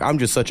act like I'm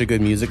just such a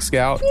good music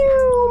scout,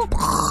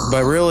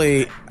 but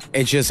really,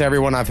 it's just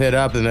everyone I've hit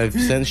up and they've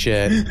sent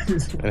shit.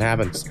 It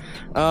happens.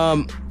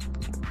 All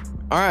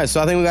right,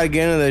 so I think we got to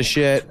get into this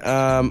shit.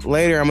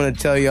 Later, I'm going to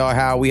tell y'all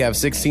how we have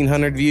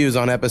 1,600 views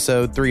on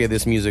episode 3 of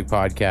this music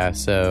podcast.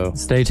 So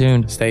stay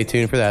tuned. Stay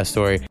tuned for that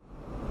story.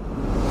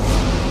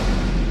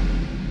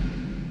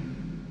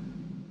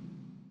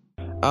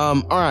 All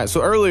right,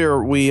 so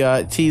earlier we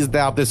teased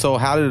out this whole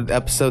how did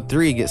episode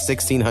 3 get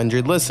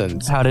 1,600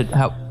 listens?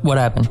 What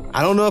happened?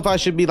 I don't know if I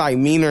should be like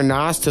mean or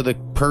nice to the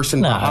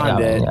person behind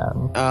it.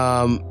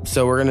 Yeah.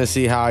 So we're gonna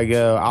see how I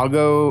go. I'll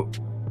go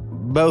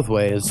both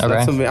ways. Okay.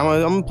 I'm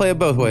gonna play it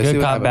both ways.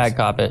 Good cop, bad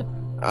cop it.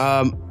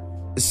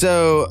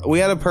 So we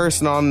had a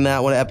person on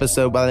that one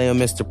episode by the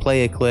name of Mr.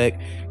 Play It Click.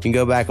 You can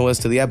go back and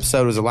listen to the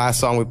episode. It was the last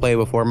song we played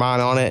before mine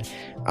on it.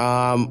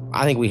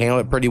 I think we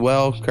handled it pretty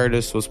well.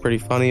 Curtis was pretty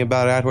funny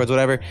about it afterwards,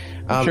 whatever.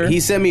 Sure. He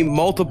sent me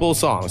multiple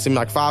songs. Sent me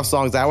like 5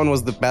 songs. That one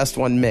was the best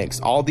one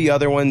mixed. All the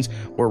other ones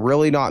were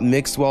really not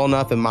mixed well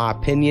enough, in my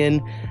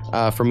opinion,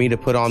 for me to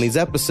put on these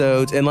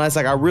episodes, unless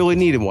like I really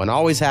needed one. I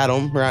always had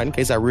them, right, in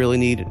case I really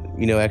need,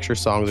 extra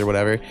songs or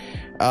whatever.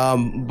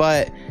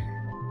 But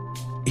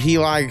he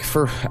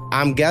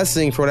I'm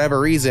guessing for whatever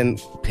reason,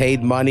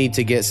 paid money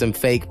to get some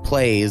fake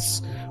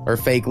plays or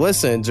fake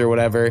listens or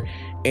whatever.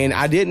 And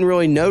I didn't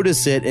really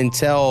notice it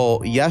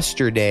until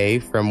yesterday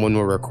from when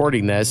we're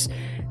recording this.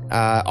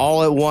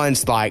 All at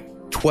once,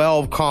 like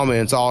 12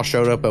 comments all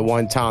showed up at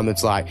one time.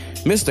 That's like,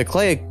 Mr.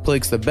 Clay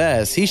Click's the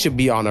best. He should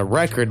be on a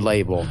record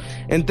label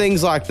and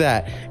things like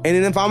that. And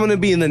then if I'm going to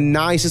be in the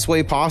nicest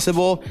way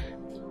possible,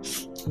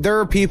 there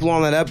are people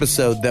on that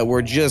episode that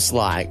were just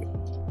like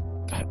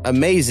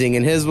amazing.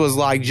 And his was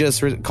like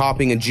just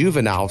copying a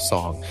Juvenile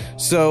song.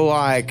 So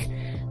like,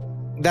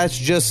 that's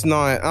just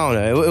not, I don't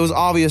know. It was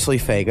obviously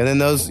fake. And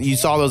then you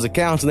saw those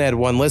accounts and they had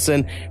one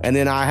listen. And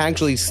then I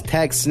actually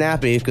text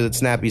Snappy because it's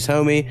Snappy's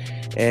homie.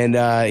 And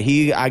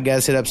he, I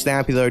guess, hit up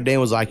Snappy the other day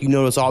and was like, you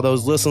notice all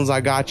those listens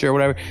I got you or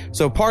whatever.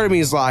 So part of me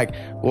is like,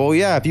 well,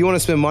 yeah, if you want to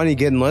spend money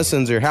getting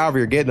listens or however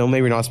you're getting them,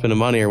 maybe you're not spending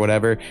money or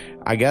whatever,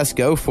 I guess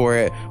go for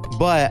it.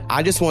 But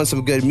I just want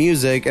some good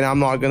music and I'm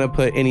not going to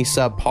put any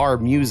subpar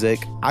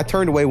music. I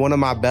turned away one of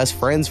my best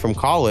friends from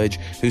college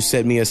who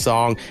sent me a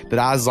song that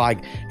I was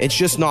like, it's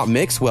just not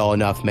mixed well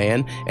enough,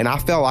 man. And I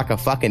felt like a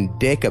fucking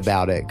dick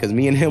about it because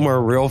me and him were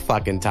real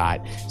fucking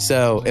tight.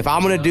 So if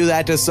I'm going to do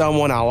that to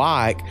someone I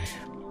like,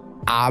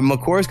 I'm of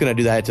course going to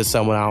do that to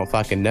someone I don't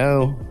fucking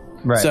know.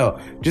 Right. So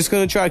just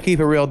going to try to keep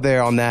it real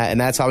there on that.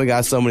 And that's how we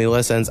got so many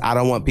listens. I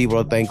don't want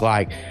people to think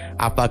like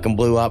I fucking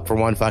blew up for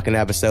one fucking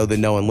episode that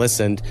no one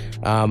listened.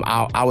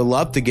 I would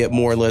love to get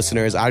more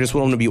listeners. I just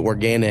want them to be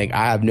organic.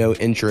 I have no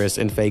interest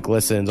in fake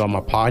listens on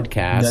my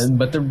podcast. Nothing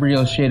but the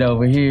real shit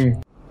over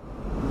here.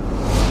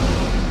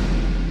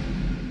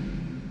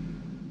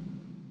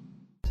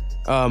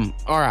 All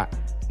right.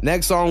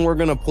 Next song we're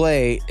going to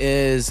play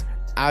is,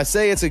 I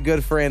say it's a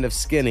good friend of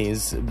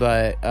Skinny's,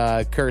 but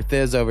Kurt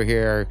Thiz over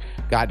here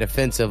got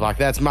defensive. Like,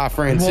 that's my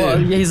friend, too. Well,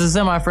 he's a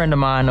semi-friend of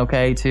mine,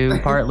 okay, too,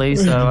 partly,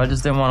 so I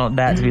just didn't want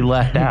that to be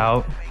left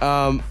out.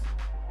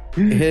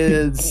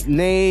 His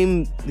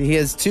name, he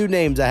has 2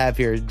 names I have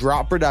here.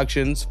 Drop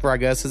Productions, for, I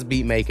guess, his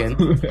beat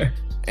making.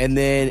 And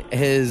then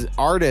his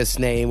artist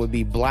name would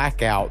be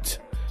Blackout,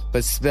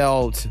 but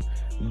spelled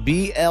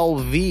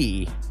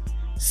BLVCKOL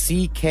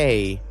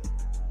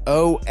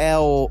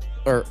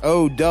or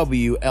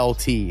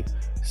OWLT.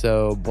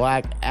 So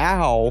Black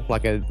Owl,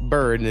 like a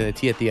bird and a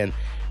T at the end.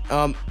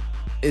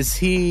 Is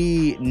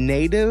he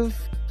native?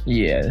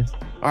 Yeah.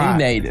 Right. He's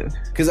native.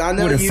 Because I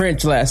know with a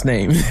French last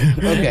name.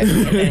 Okay.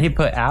 And he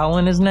put Owl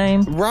in his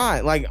name?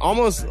 Right. Like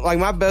almost like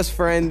my best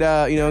friend,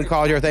 in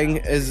college or everything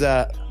is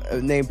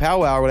named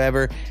Powwow or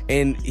whatever,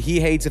 and he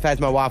hates the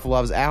fact my wife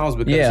loves owls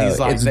because he's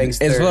like thinks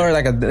it's more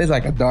like it's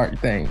like a dark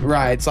thing.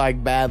 Right. It's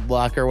like bad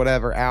luck or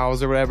whatever,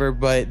 owls or whatever.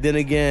 But then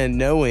again,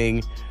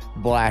 knowing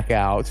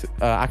Blackout,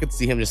 I could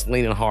see him just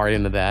leaning hard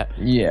into that.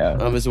 Yeah.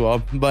 As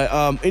well. But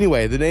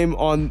anyway, the name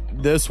on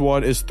this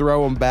one is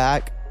Throw 'Em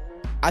Back.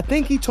 I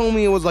think he told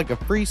me it was like a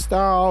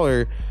freestyle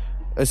or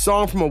a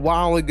song from a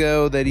while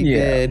ago that he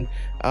did.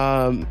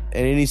 And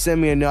then he sent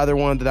me another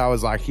one that I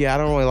was like, yeah, I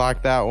don't really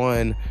like that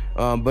one.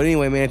 But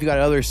anyway, man, if you got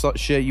other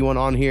shit you want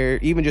on here,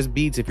 even just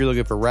beats, if you're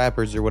looking for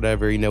rappers or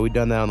whatever, we've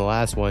done that on the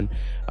last one.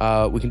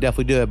 We can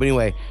definitely do it. But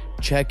anyway,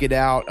 check it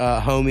out,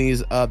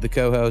 homies of the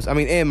co-host. I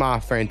mean, and my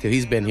friend too.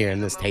 He's been here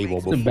in this table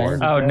before.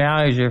 Oh,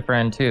 now he's your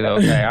friend too.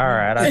 Okay, all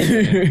right.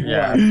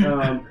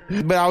 Yeah.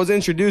 But I was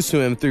introduced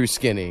to him through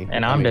Skinny.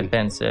 And I'm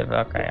defensive.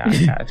 Okay,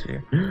 I got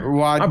you.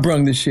 Well, I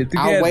brung this shit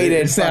together. I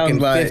waited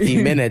fucking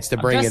 50 minutes to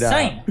bring it up.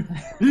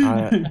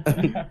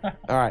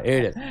 All right, here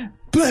it is.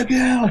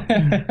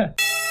 Blackout.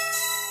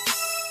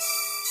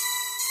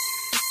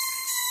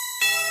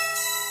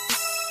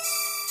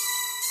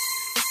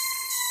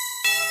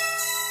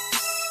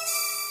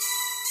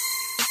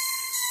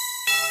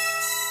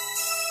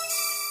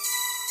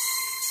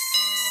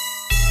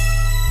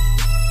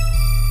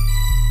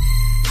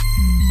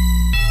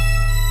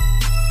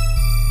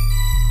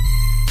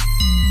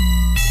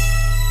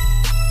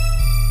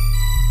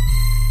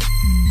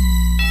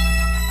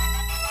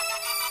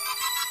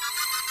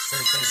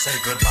 Say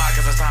goodbye,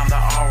 cause it's time to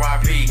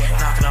R.I.P.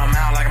 Knocking them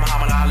out like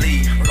Muhammad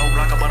Ali. Low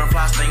like a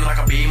butterfly, sting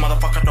like a bee.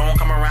 Motherfucker, don't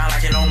come around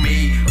like you know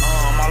me.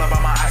 All about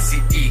my ICE.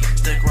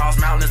 Stick Ross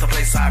Mountain is the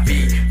place I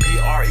be.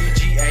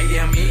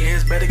 PREGAME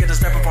is better get the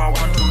step before 1,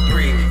 2,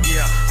 3.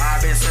 Yeah,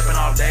 I've been sipping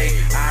all day.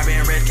 I've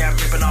been red cap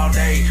tripping all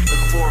day.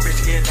 Looking for a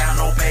bitch to get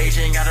down, no page.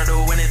 Ain't gotta do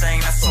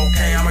anything, that's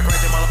okay. I'm a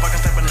crazy motherfucker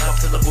stepping up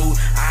to the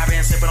booth. I've been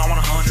sipping on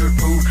 100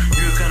 proof.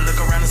 You can look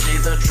around and see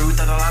the truth.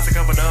 That the lies are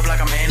covered up like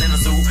a man in a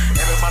suit.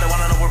 Everybody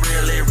wanna know what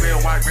really real.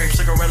 White grape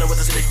cigarella with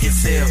a sticky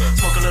seal.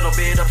 Smoke a little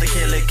bit up to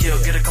kill it, kill.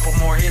 Get a couple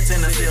more hits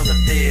and then seal the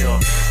deal.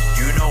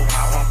 You know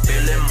how I'm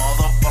feeling,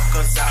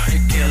 motherfuckers out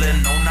here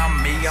killing. No, not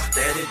me, I'm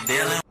steady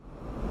dealing.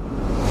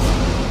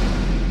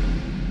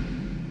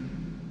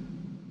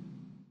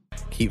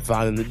 Keep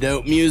finding the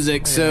dope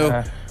music.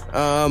 So,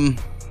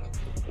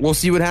 we'll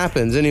see what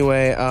happens.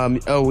 Anyway,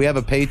 we have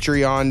a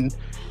Patreon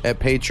at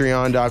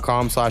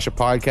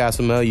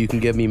patreon.com/apodcastwithmo. You can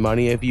give me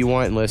money if you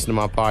want and listen to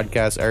my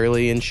podcast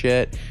early and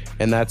shit,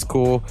 and that's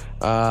cool.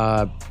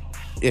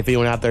 If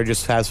anyone out there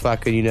just has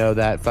fucking,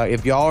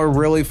 if y'all are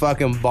really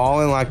fucking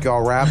balling like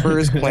y'all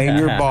rappers claim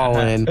you're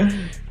balling,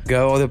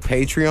 go to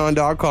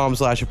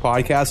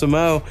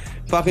patreon.com/apodcastwithmo.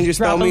 Fucking just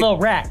Drop tell a me. little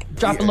rack.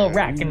 Drop a little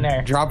rack in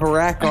there. Drop a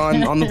rack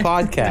on the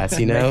podcast,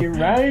 Make it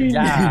right.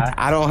 Yeah.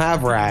 I don't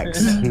have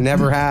racks.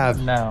 Never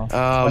have. No.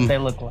 What they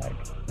look like.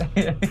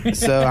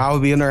 So I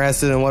would be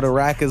interested in what a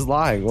rack is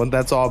like, what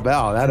that's all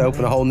about. That'd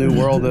open a whole new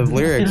world of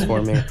lyrics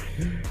for me.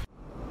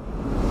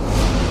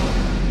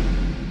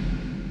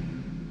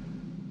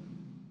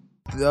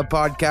 The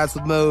Podcast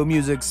with Mo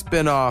Music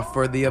spinoff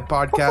for the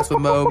Podcast with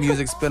Mo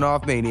Music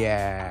spinoff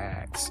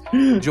maniacs.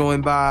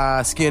 Joined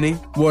by Skinny.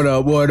 What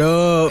up? What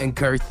up? And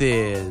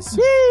Curtis.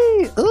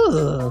 Yay! Just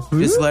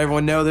to let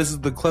everyone know, this is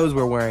the clothes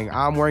we're wearing.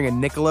 I'm wearing a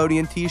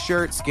Nickelodeon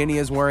t-shirt. Skinny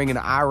is wearing an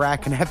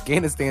Iraq and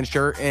Afghanistan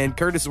shirt. And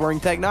Curtis is wearing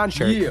Tech 9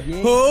 shirt.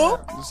 Yeah.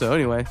 So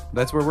anyway,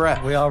 that's where we're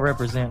at. We all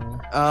represent.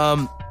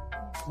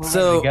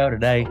 So ready to go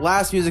today.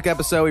 Last music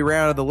episode, we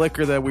ran out of the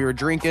liquor that we were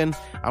drinking.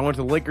 I went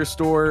to the liquor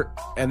store,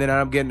 and then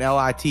I'm getting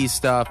LIT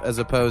stuff as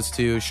opposed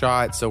to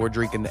shots. So we're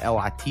drinking the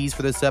LITs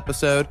for this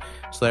episode.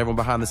 So everyone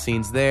behind the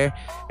scenes there,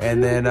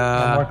 and then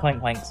more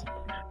clank clanks.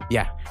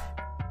 Yeah.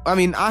 I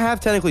mean, I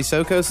have technically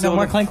SoCo still. No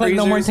more in the clank clank.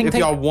 No more freezers. ting If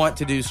ting. y'all want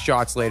to do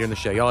shots later in the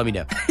show, y'all let me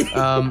know.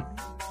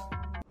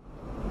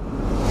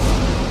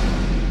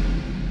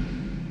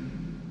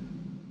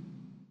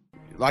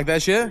 Like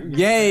that shit?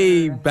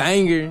 Yay,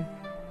 banger.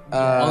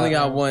 Only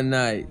got one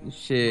night.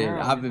 Shit,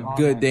 I've a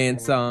good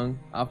dance song.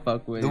 I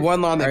fuck with The it. one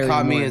line that Early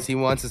caught me morning. is he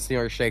wants to see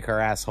her shake her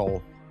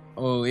asshole.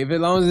 Oh, if as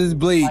long as it's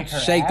bleach, Like her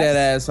shake that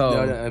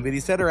asshole. No, but he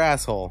said her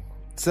asshole.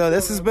 So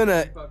this has been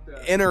an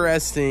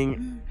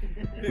interesting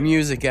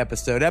music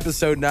episode.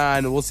 Episode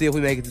 9. We'll see if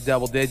we make it to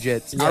double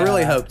digits. I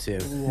really hope to.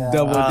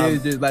 Double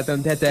digits like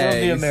them tetes.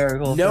 It'll be a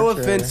miracle. No for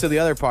offense sure. to the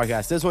other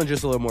podcast. This one's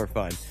just a little more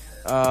fun.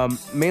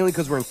 Mainly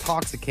because we're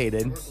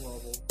intoxicated.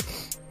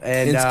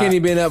 And Skinny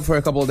been up for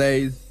a couple of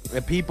days.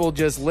 And people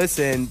just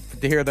listen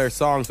to hear their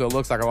song, so it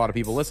looks like a lot of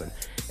people listen.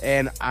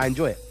 And I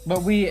enjoy it.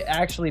 But we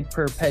actually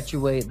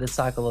perpetuate the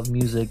cycle of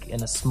music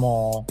in a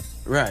small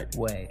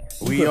way.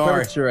 We are.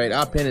 Perpetrate.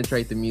 I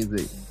penetrate the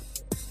music.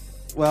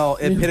 Well,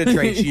 it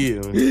penetrates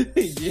you.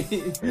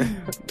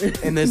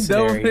 In this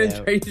Double scenario.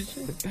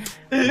 penetration.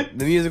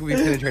 The music will be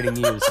penetrating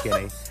you,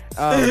 Skinny.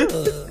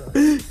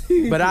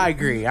 But I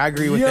agree. I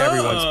agree with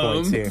everyone's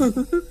points here.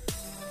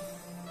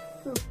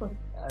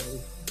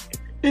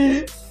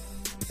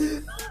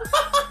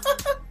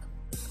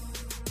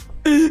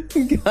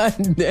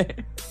 God damn.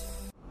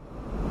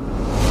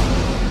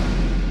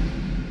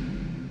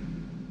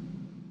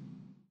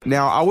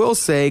 Now, I will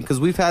say, because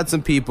we've had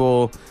some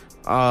people,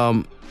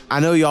 I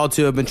know y'all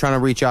two have been trying to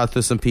reach out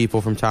to some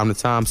people from time to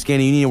time.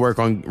 Skinny, you need to work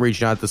on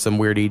reaching out to some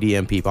weird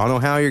EDM people. I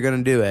don't know how you're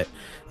going to do it.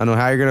 I don't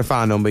know how you're going to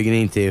find them, but you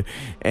need to.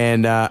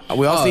 And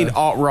we also need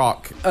alt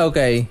rock.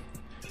 Okay.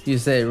 You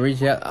said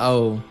reach out.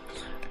 Oh.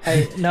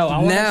 Hey,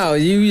 no. Now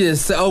you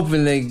just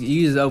opened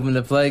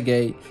the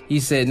floodgate. You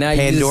said now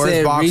Pandora's you just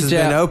said box reach has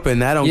out. been open.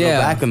 That don't go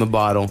back in the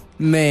bottle.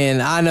 Man,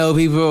 I know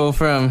people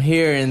from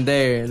here and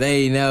there.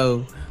 They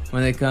know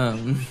when they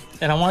come.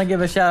 And I want to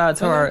give a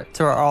shout out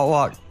to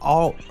our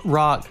alt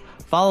rock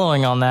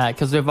following on that,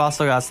 because we've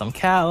also got some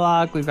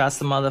Catlock. We've got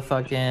some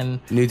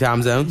motherfucking new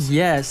time zones.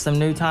 Yes, some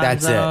new time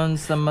That's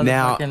zones. it. Some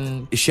Now,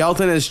 motherfucking.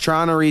 Shelton is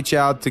trying to reach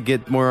out to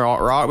get more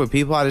alt rock, but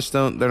people I just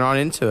don't. They're not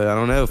into it. I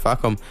don't know.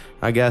 Fuck them.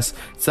 I guess.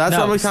 So that's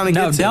what I'm trying to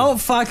get to.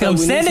 Don't fuck them.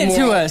 Send it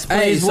to us,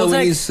 please. We'll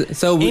take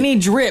any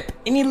drip,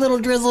 any little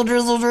drizzle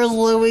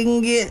that we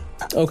can get.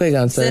 Okay,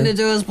 guys. Send it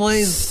to us,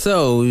 please.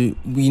 So you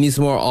need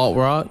some more alt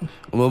rock.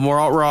 A little more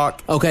alt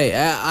rock. Okay,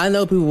 I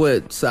know people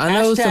with. So I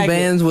know some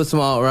bands with some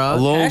alt rock.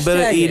 A little bit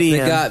of EDM. They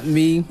got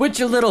me. With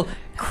your little.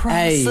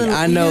 Hey,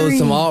 I know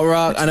some alt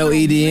rock. I know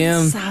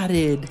EDM.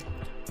 Excited.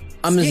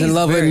 I'm just in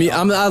love with music.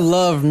 I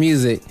love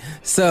music,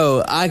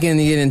 so I can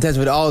get in touch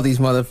with all these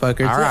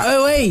motherfuckers. All right.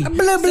 Oh wait,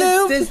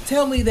 just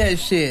tell me that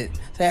shit.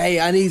 Say, hey,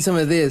 I need some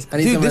of this. I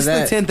need Dude, some this of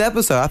that. is the 10th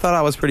episode. I thought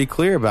I was pretty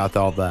clear about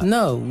all that.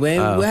 No,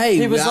 man. Hey,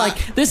 he was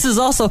like, "This is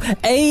also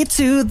A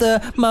to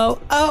the Mo."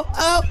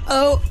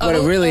 What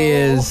it really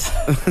is,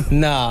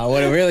 nah.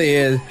 What it really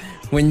is,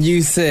 when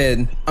you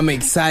said I'm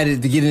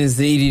excited to get into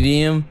the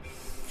EDM.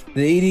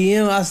 The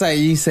EDM, I was like,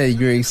 you said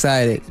you're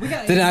excited.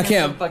 Then I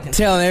kept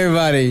telling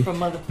everybody.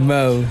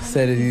 Mo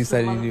said it. You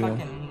said you do.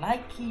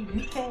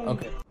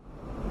 Okay.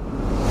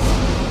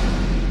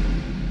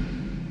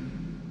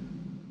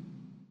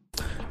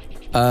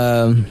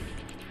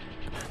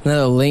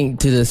 Another link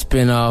to the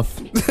spinoff,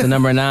 the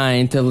number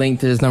 9, to link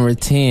to this number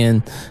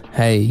 10.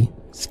 Hey,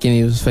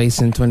 Skinny was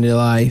facing 20 to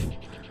life.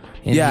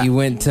 And Yeah. he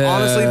went to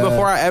Honestly,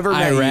 before I ever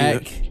met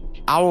Iraq. you,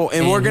 I will,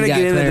 and we're he gonna got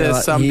get into cleared.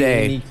 this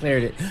someday. He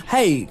cleared it.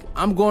 Hey,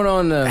 I'm going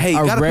on the Hey,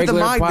 a gotta put the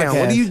regular mic down. What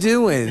are podcast. you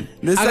doing?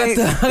 This I got ain't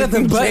the- I got the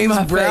butt in James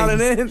my Brown in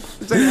face. it.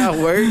 This ain't how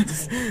it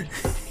works.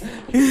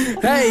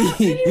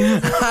 Hey,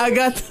 I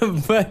got the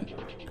butt.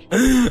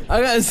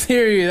 I got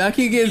serious. I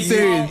keep getting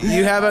serious.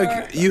 You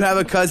have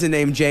a cousin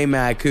named J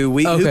Mac who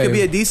who Okay. could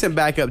be a decent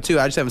backup too.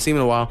 I just haven't seen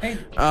him in a while. Did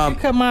you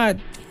cut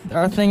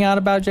our thing out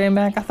about J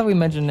Mac? I thought we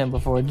mentioned him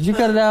before. Did you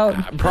cut it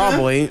out?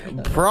 Probably,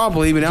 but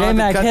now I J have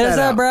Mac, to cut hit us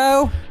that up,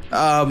 out.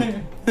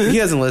 bro. He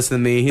doesn't listen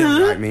to me. He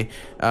doesn't like me.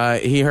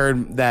 He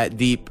heard that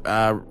deep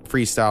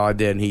freestyle I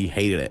did and he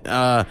hated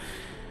it.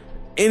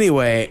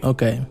 Anyway,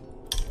 Okay,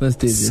 let's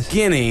do this.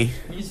 Skinny.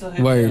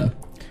 Word.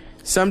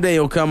 Someday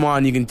you'll come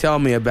on. You can tell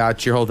me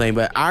about your whole thing.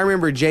 But I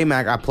remember J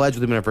Mac. I pledged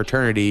with him in a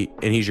fraternity,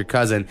 and he's your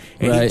cousin.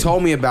 And he Right.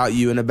 told me about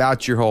you and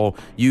about your whole.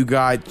 You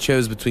had to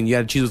choose between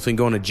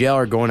going to jail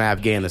or going to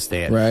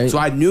Afghanistan. Right. So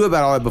I knew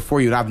about all that before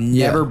you, and I've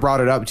never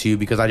brought it up to you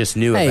because I just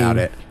knew about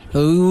it.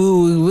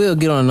 We'll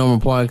get on a normal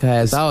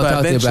podcast. I'll But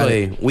talk to you about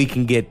eventually, it. we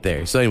can get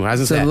there. So anyway, I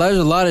was So gonna say. there's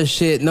a lot of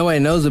shit nobody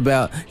knows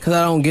about because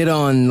I don't get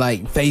on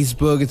like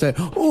Facebook and say,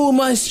 "Oh,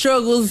 my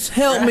struggles,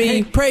 help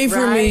me, pray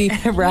for me."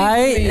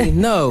 Right?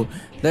 No,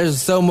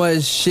 there's so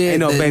much shit Ain't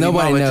no that baby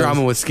nobody mama knows.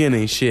 drama with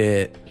Skinny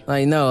shit.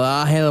 Like, no,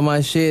 I'll handle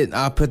my shit.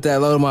 I'll put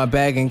that load in my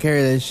bag and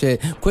carry that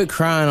shit. Quit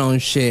crying on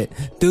shit.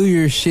 Do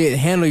your shit.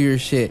 Handle your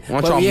shit.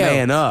 Why don't But y'all yeah,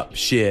 man up?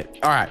 Shit.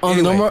 All right. on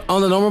anyway.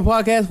 the normal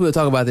podcast, we'll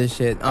talk about this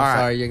shit. I'm All right.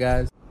 sorry, you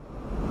guys.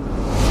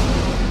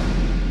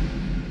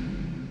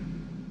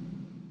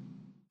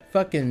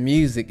 Fucking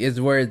music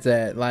is where it's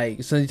at.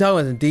 Like, so you talking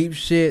about some deep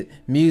shit.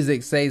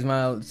 Music saved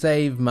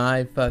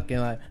my fucking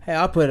life. Hey,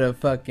 I'll put a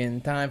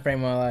fucking time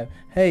frame on my life.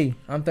 Hey,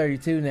 I'm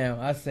 32 now.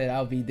 I said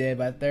I'll be dead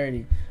by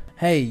 30.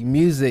 Hey,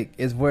 music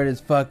is where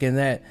it's fucking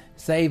at.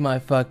 Save my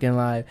fucking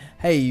life.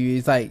 Hey,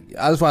 it's like,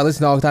 that's why I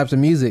listen to all types of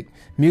music.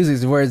 Music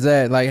is where it's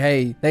at. Like,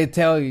 hey, they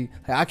tell you,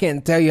 I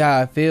can't tell you how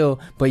I feel,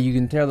 but you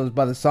can tell those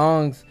by the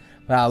songs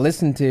that I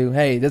listen to.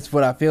 Hey, that's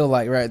what I feel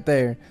like right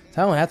there.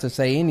 So I don't have to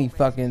say any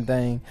fucking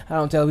thing. I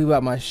don't tell people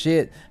about my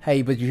shit.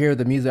 Hey, but you hear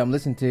the music I'm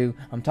listening to.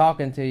 I'm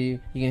talking to you.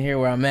 You can hear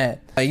where I'm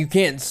at. Like, you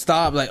can't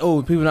stop like,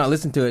 oh, people not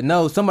listening to it.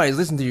 No, somebody's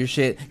listening to your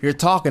shit. You're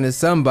talking to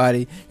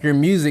somebody. Your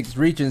music's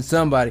reaching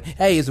somebody.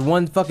 Hey, it's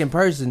one fucking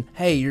person.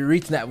 Hey, you're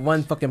reaching that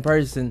one fucking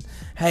person.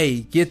 Hey,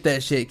 get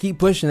that shit. Keep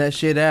pushing that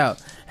shit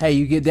out. Hey,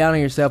 you get down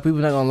on yourself. People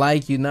not gonna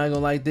like you. Not gonna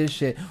like this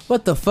shit.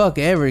 What the fuck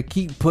ever.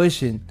 Keep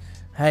pushing.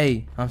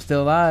 Hey, I'm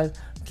still alive.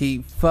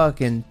 Keep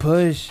fucking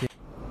pushing.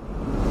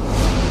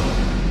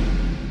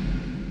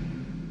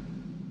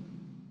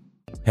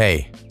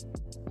 Hey,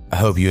 I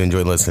hope you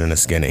enjoyed listening to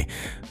Skinny.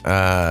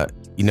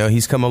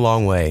 He's come a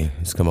long way.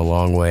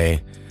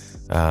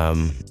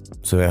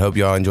 So I hope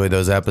y'all enjoyed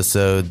those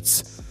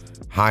episodes,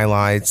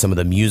 highlights, some of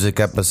the music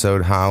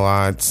episode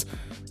highlights.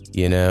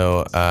 Here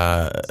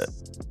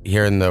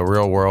in the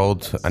real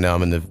world, I know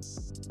I'm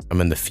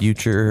in the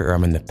future or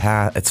I'm in the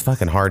past. It's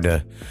fucking hard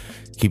to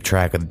keep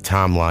track of the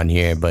timeline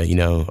here, but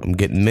I'm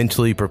getting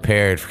mentally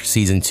prepared for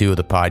season 2 of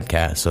the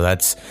podcast. So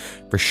that's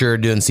for sure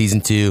doing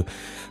season 2.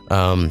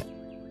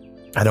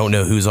 I don't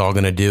know who's all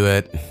going to do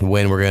it,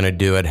 when we're going to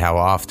do it, how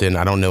often.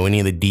 I don't know any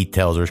of the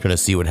details. We're just going to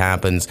see what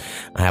happens.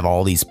 I have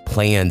all these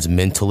plans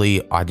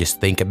mentally. I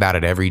just think about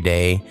it every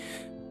day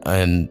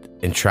and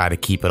try to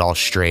keep it all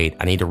straight.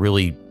 I need to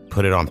really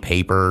put it on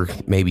paper,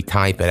 maybe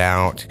type it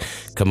out,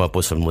 come up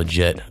with some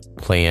legit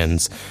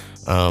plans.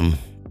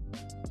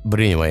 But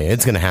anyway,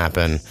 it's going to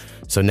happen.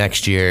 So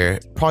next year,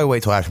 probably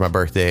wait till after my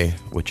birthday,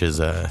 which is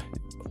on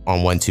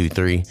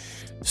 1/2/3.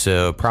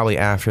 So probably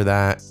after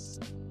that,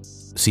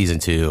 season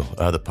 2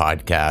 of the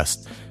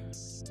podcast,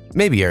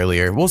 maybe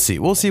earlier. We'll see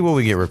what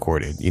we get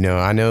recorded.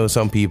 I know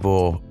some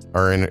people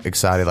are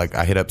excited. Like,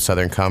 I hit up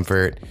Southern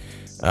Comfort,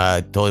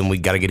 told him we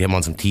got to get him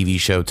on some TV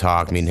show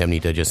talk. Me and him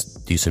need to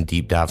just do some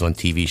deep dives on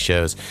TV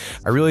shows.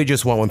 I really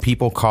just want, when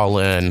people call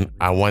in,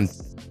 I want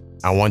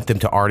them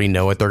to already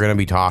know what they're going to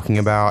be talking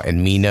about,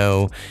 and me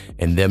know,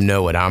 and them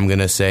know what I'm going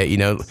to say.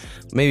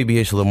 Maybe be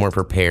just a little more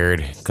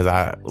prepared, because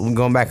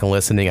going back and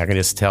listening, I can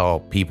just tell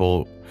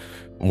people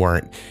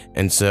weren't.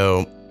 And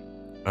so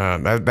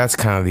that's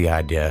kind of the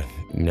idea,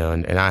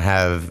 and I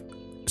have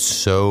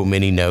so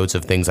many notes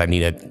of things I need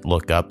to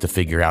look up to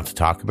figure out to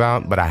talk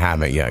about, but I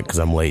haven't yet because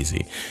I'm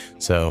lazy.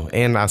 So,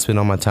 and I spend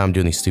all my time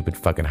doing these stupid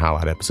fucking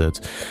highlight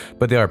episodes,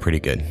 but they are pretty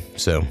good.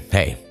 So,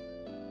 hey,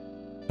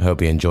 I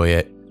hope you enjoy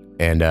it,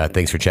 and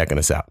thanks for checking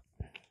us out.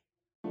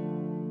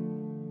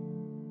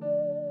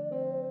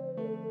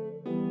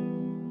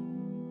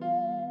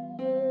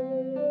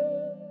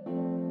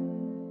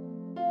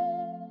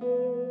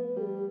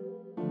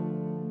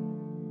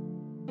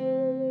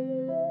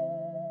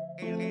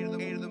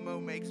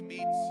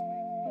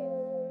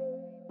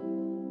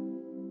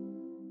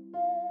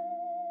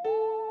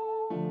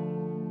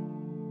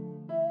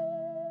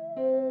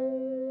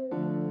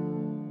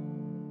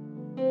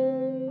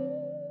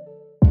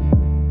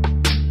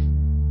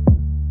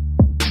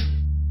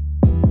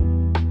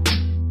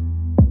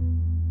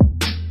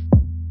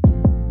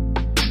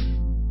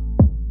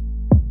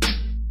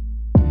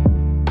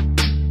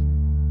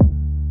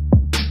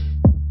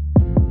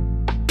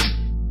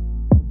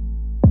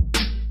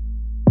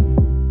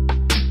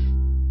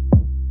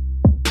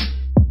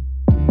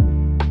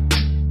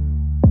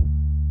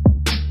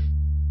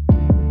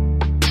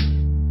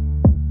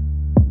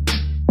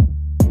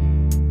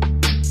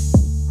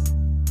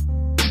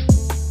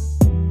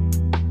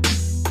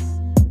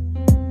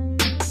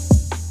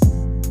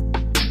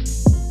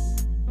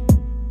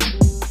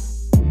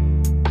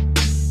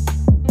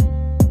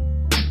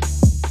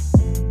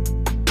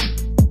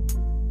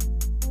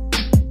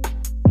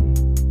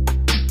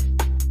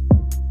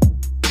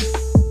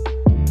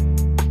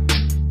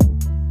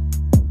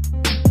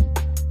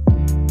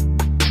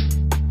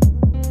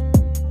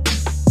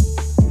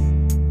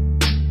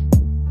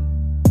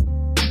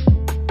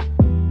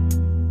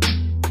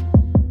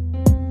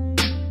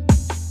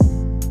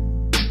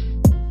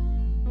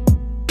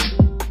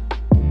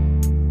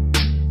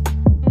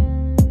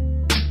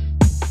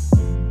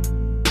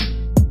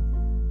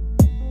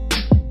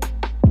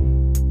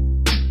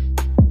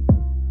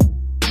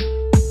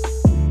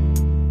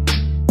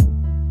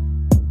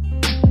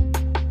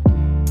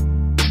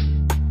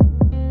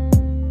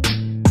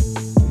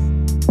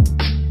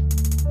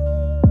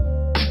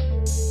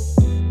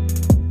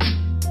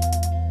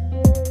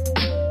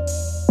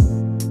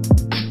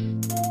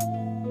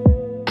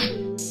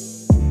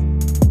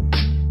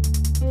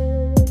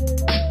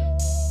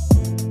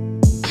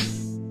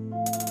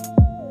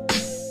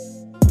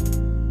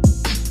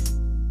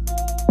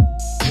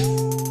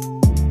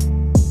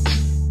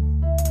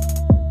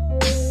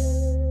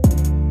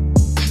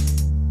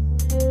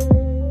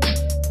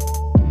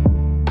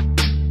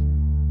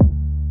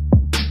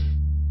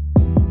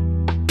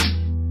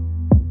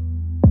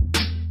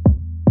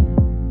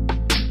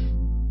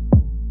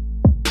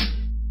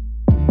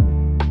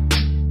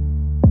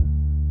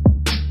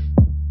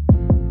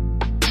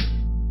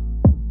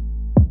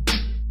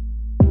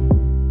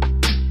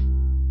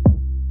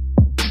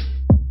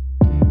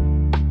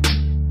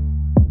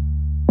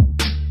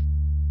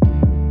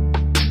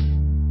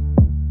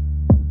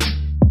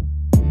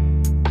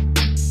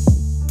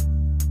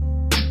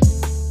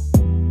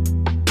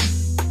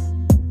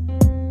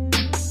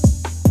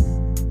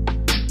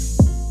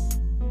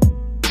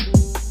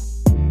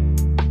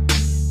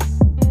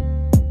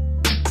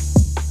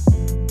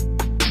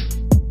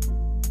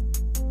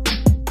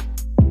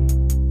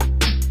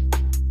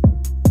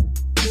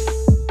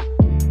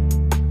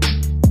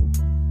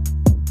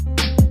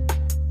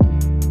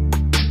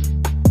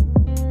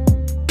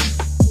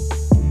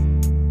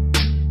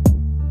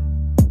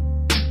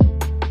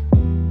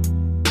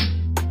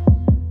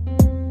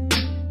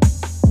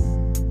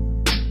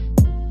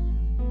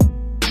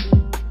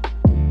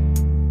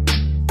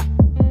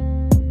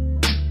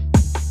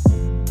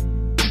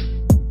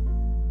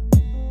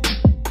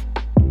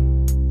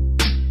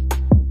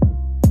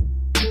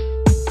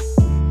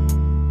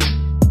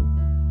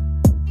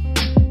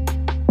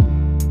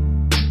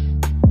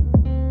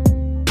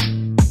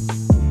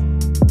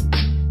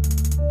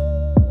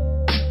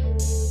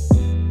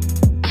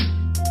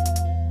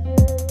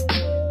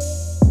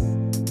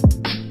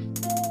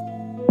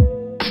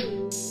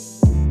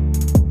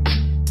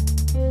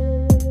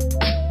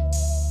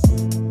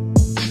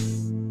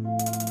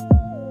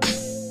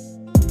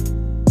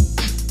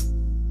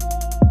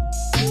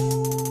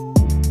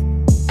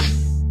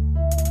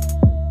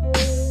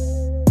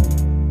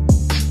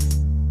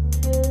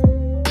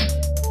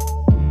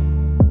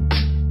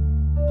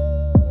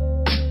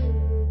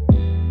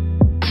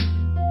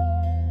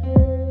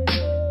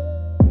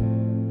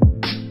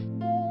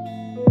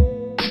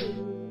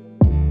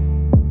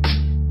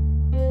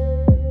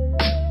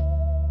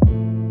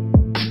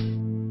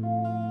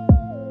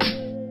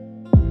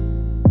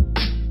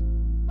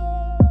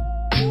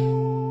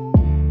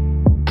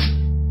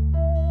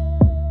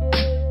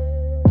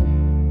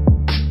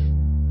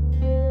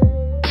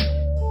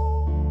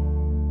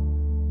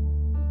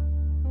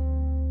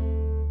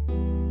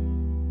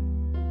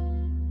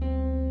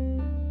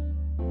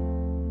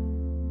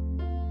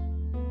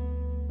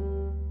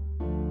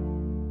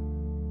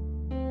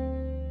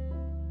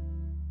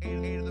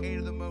 8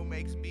 of the Mo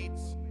makes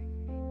beats.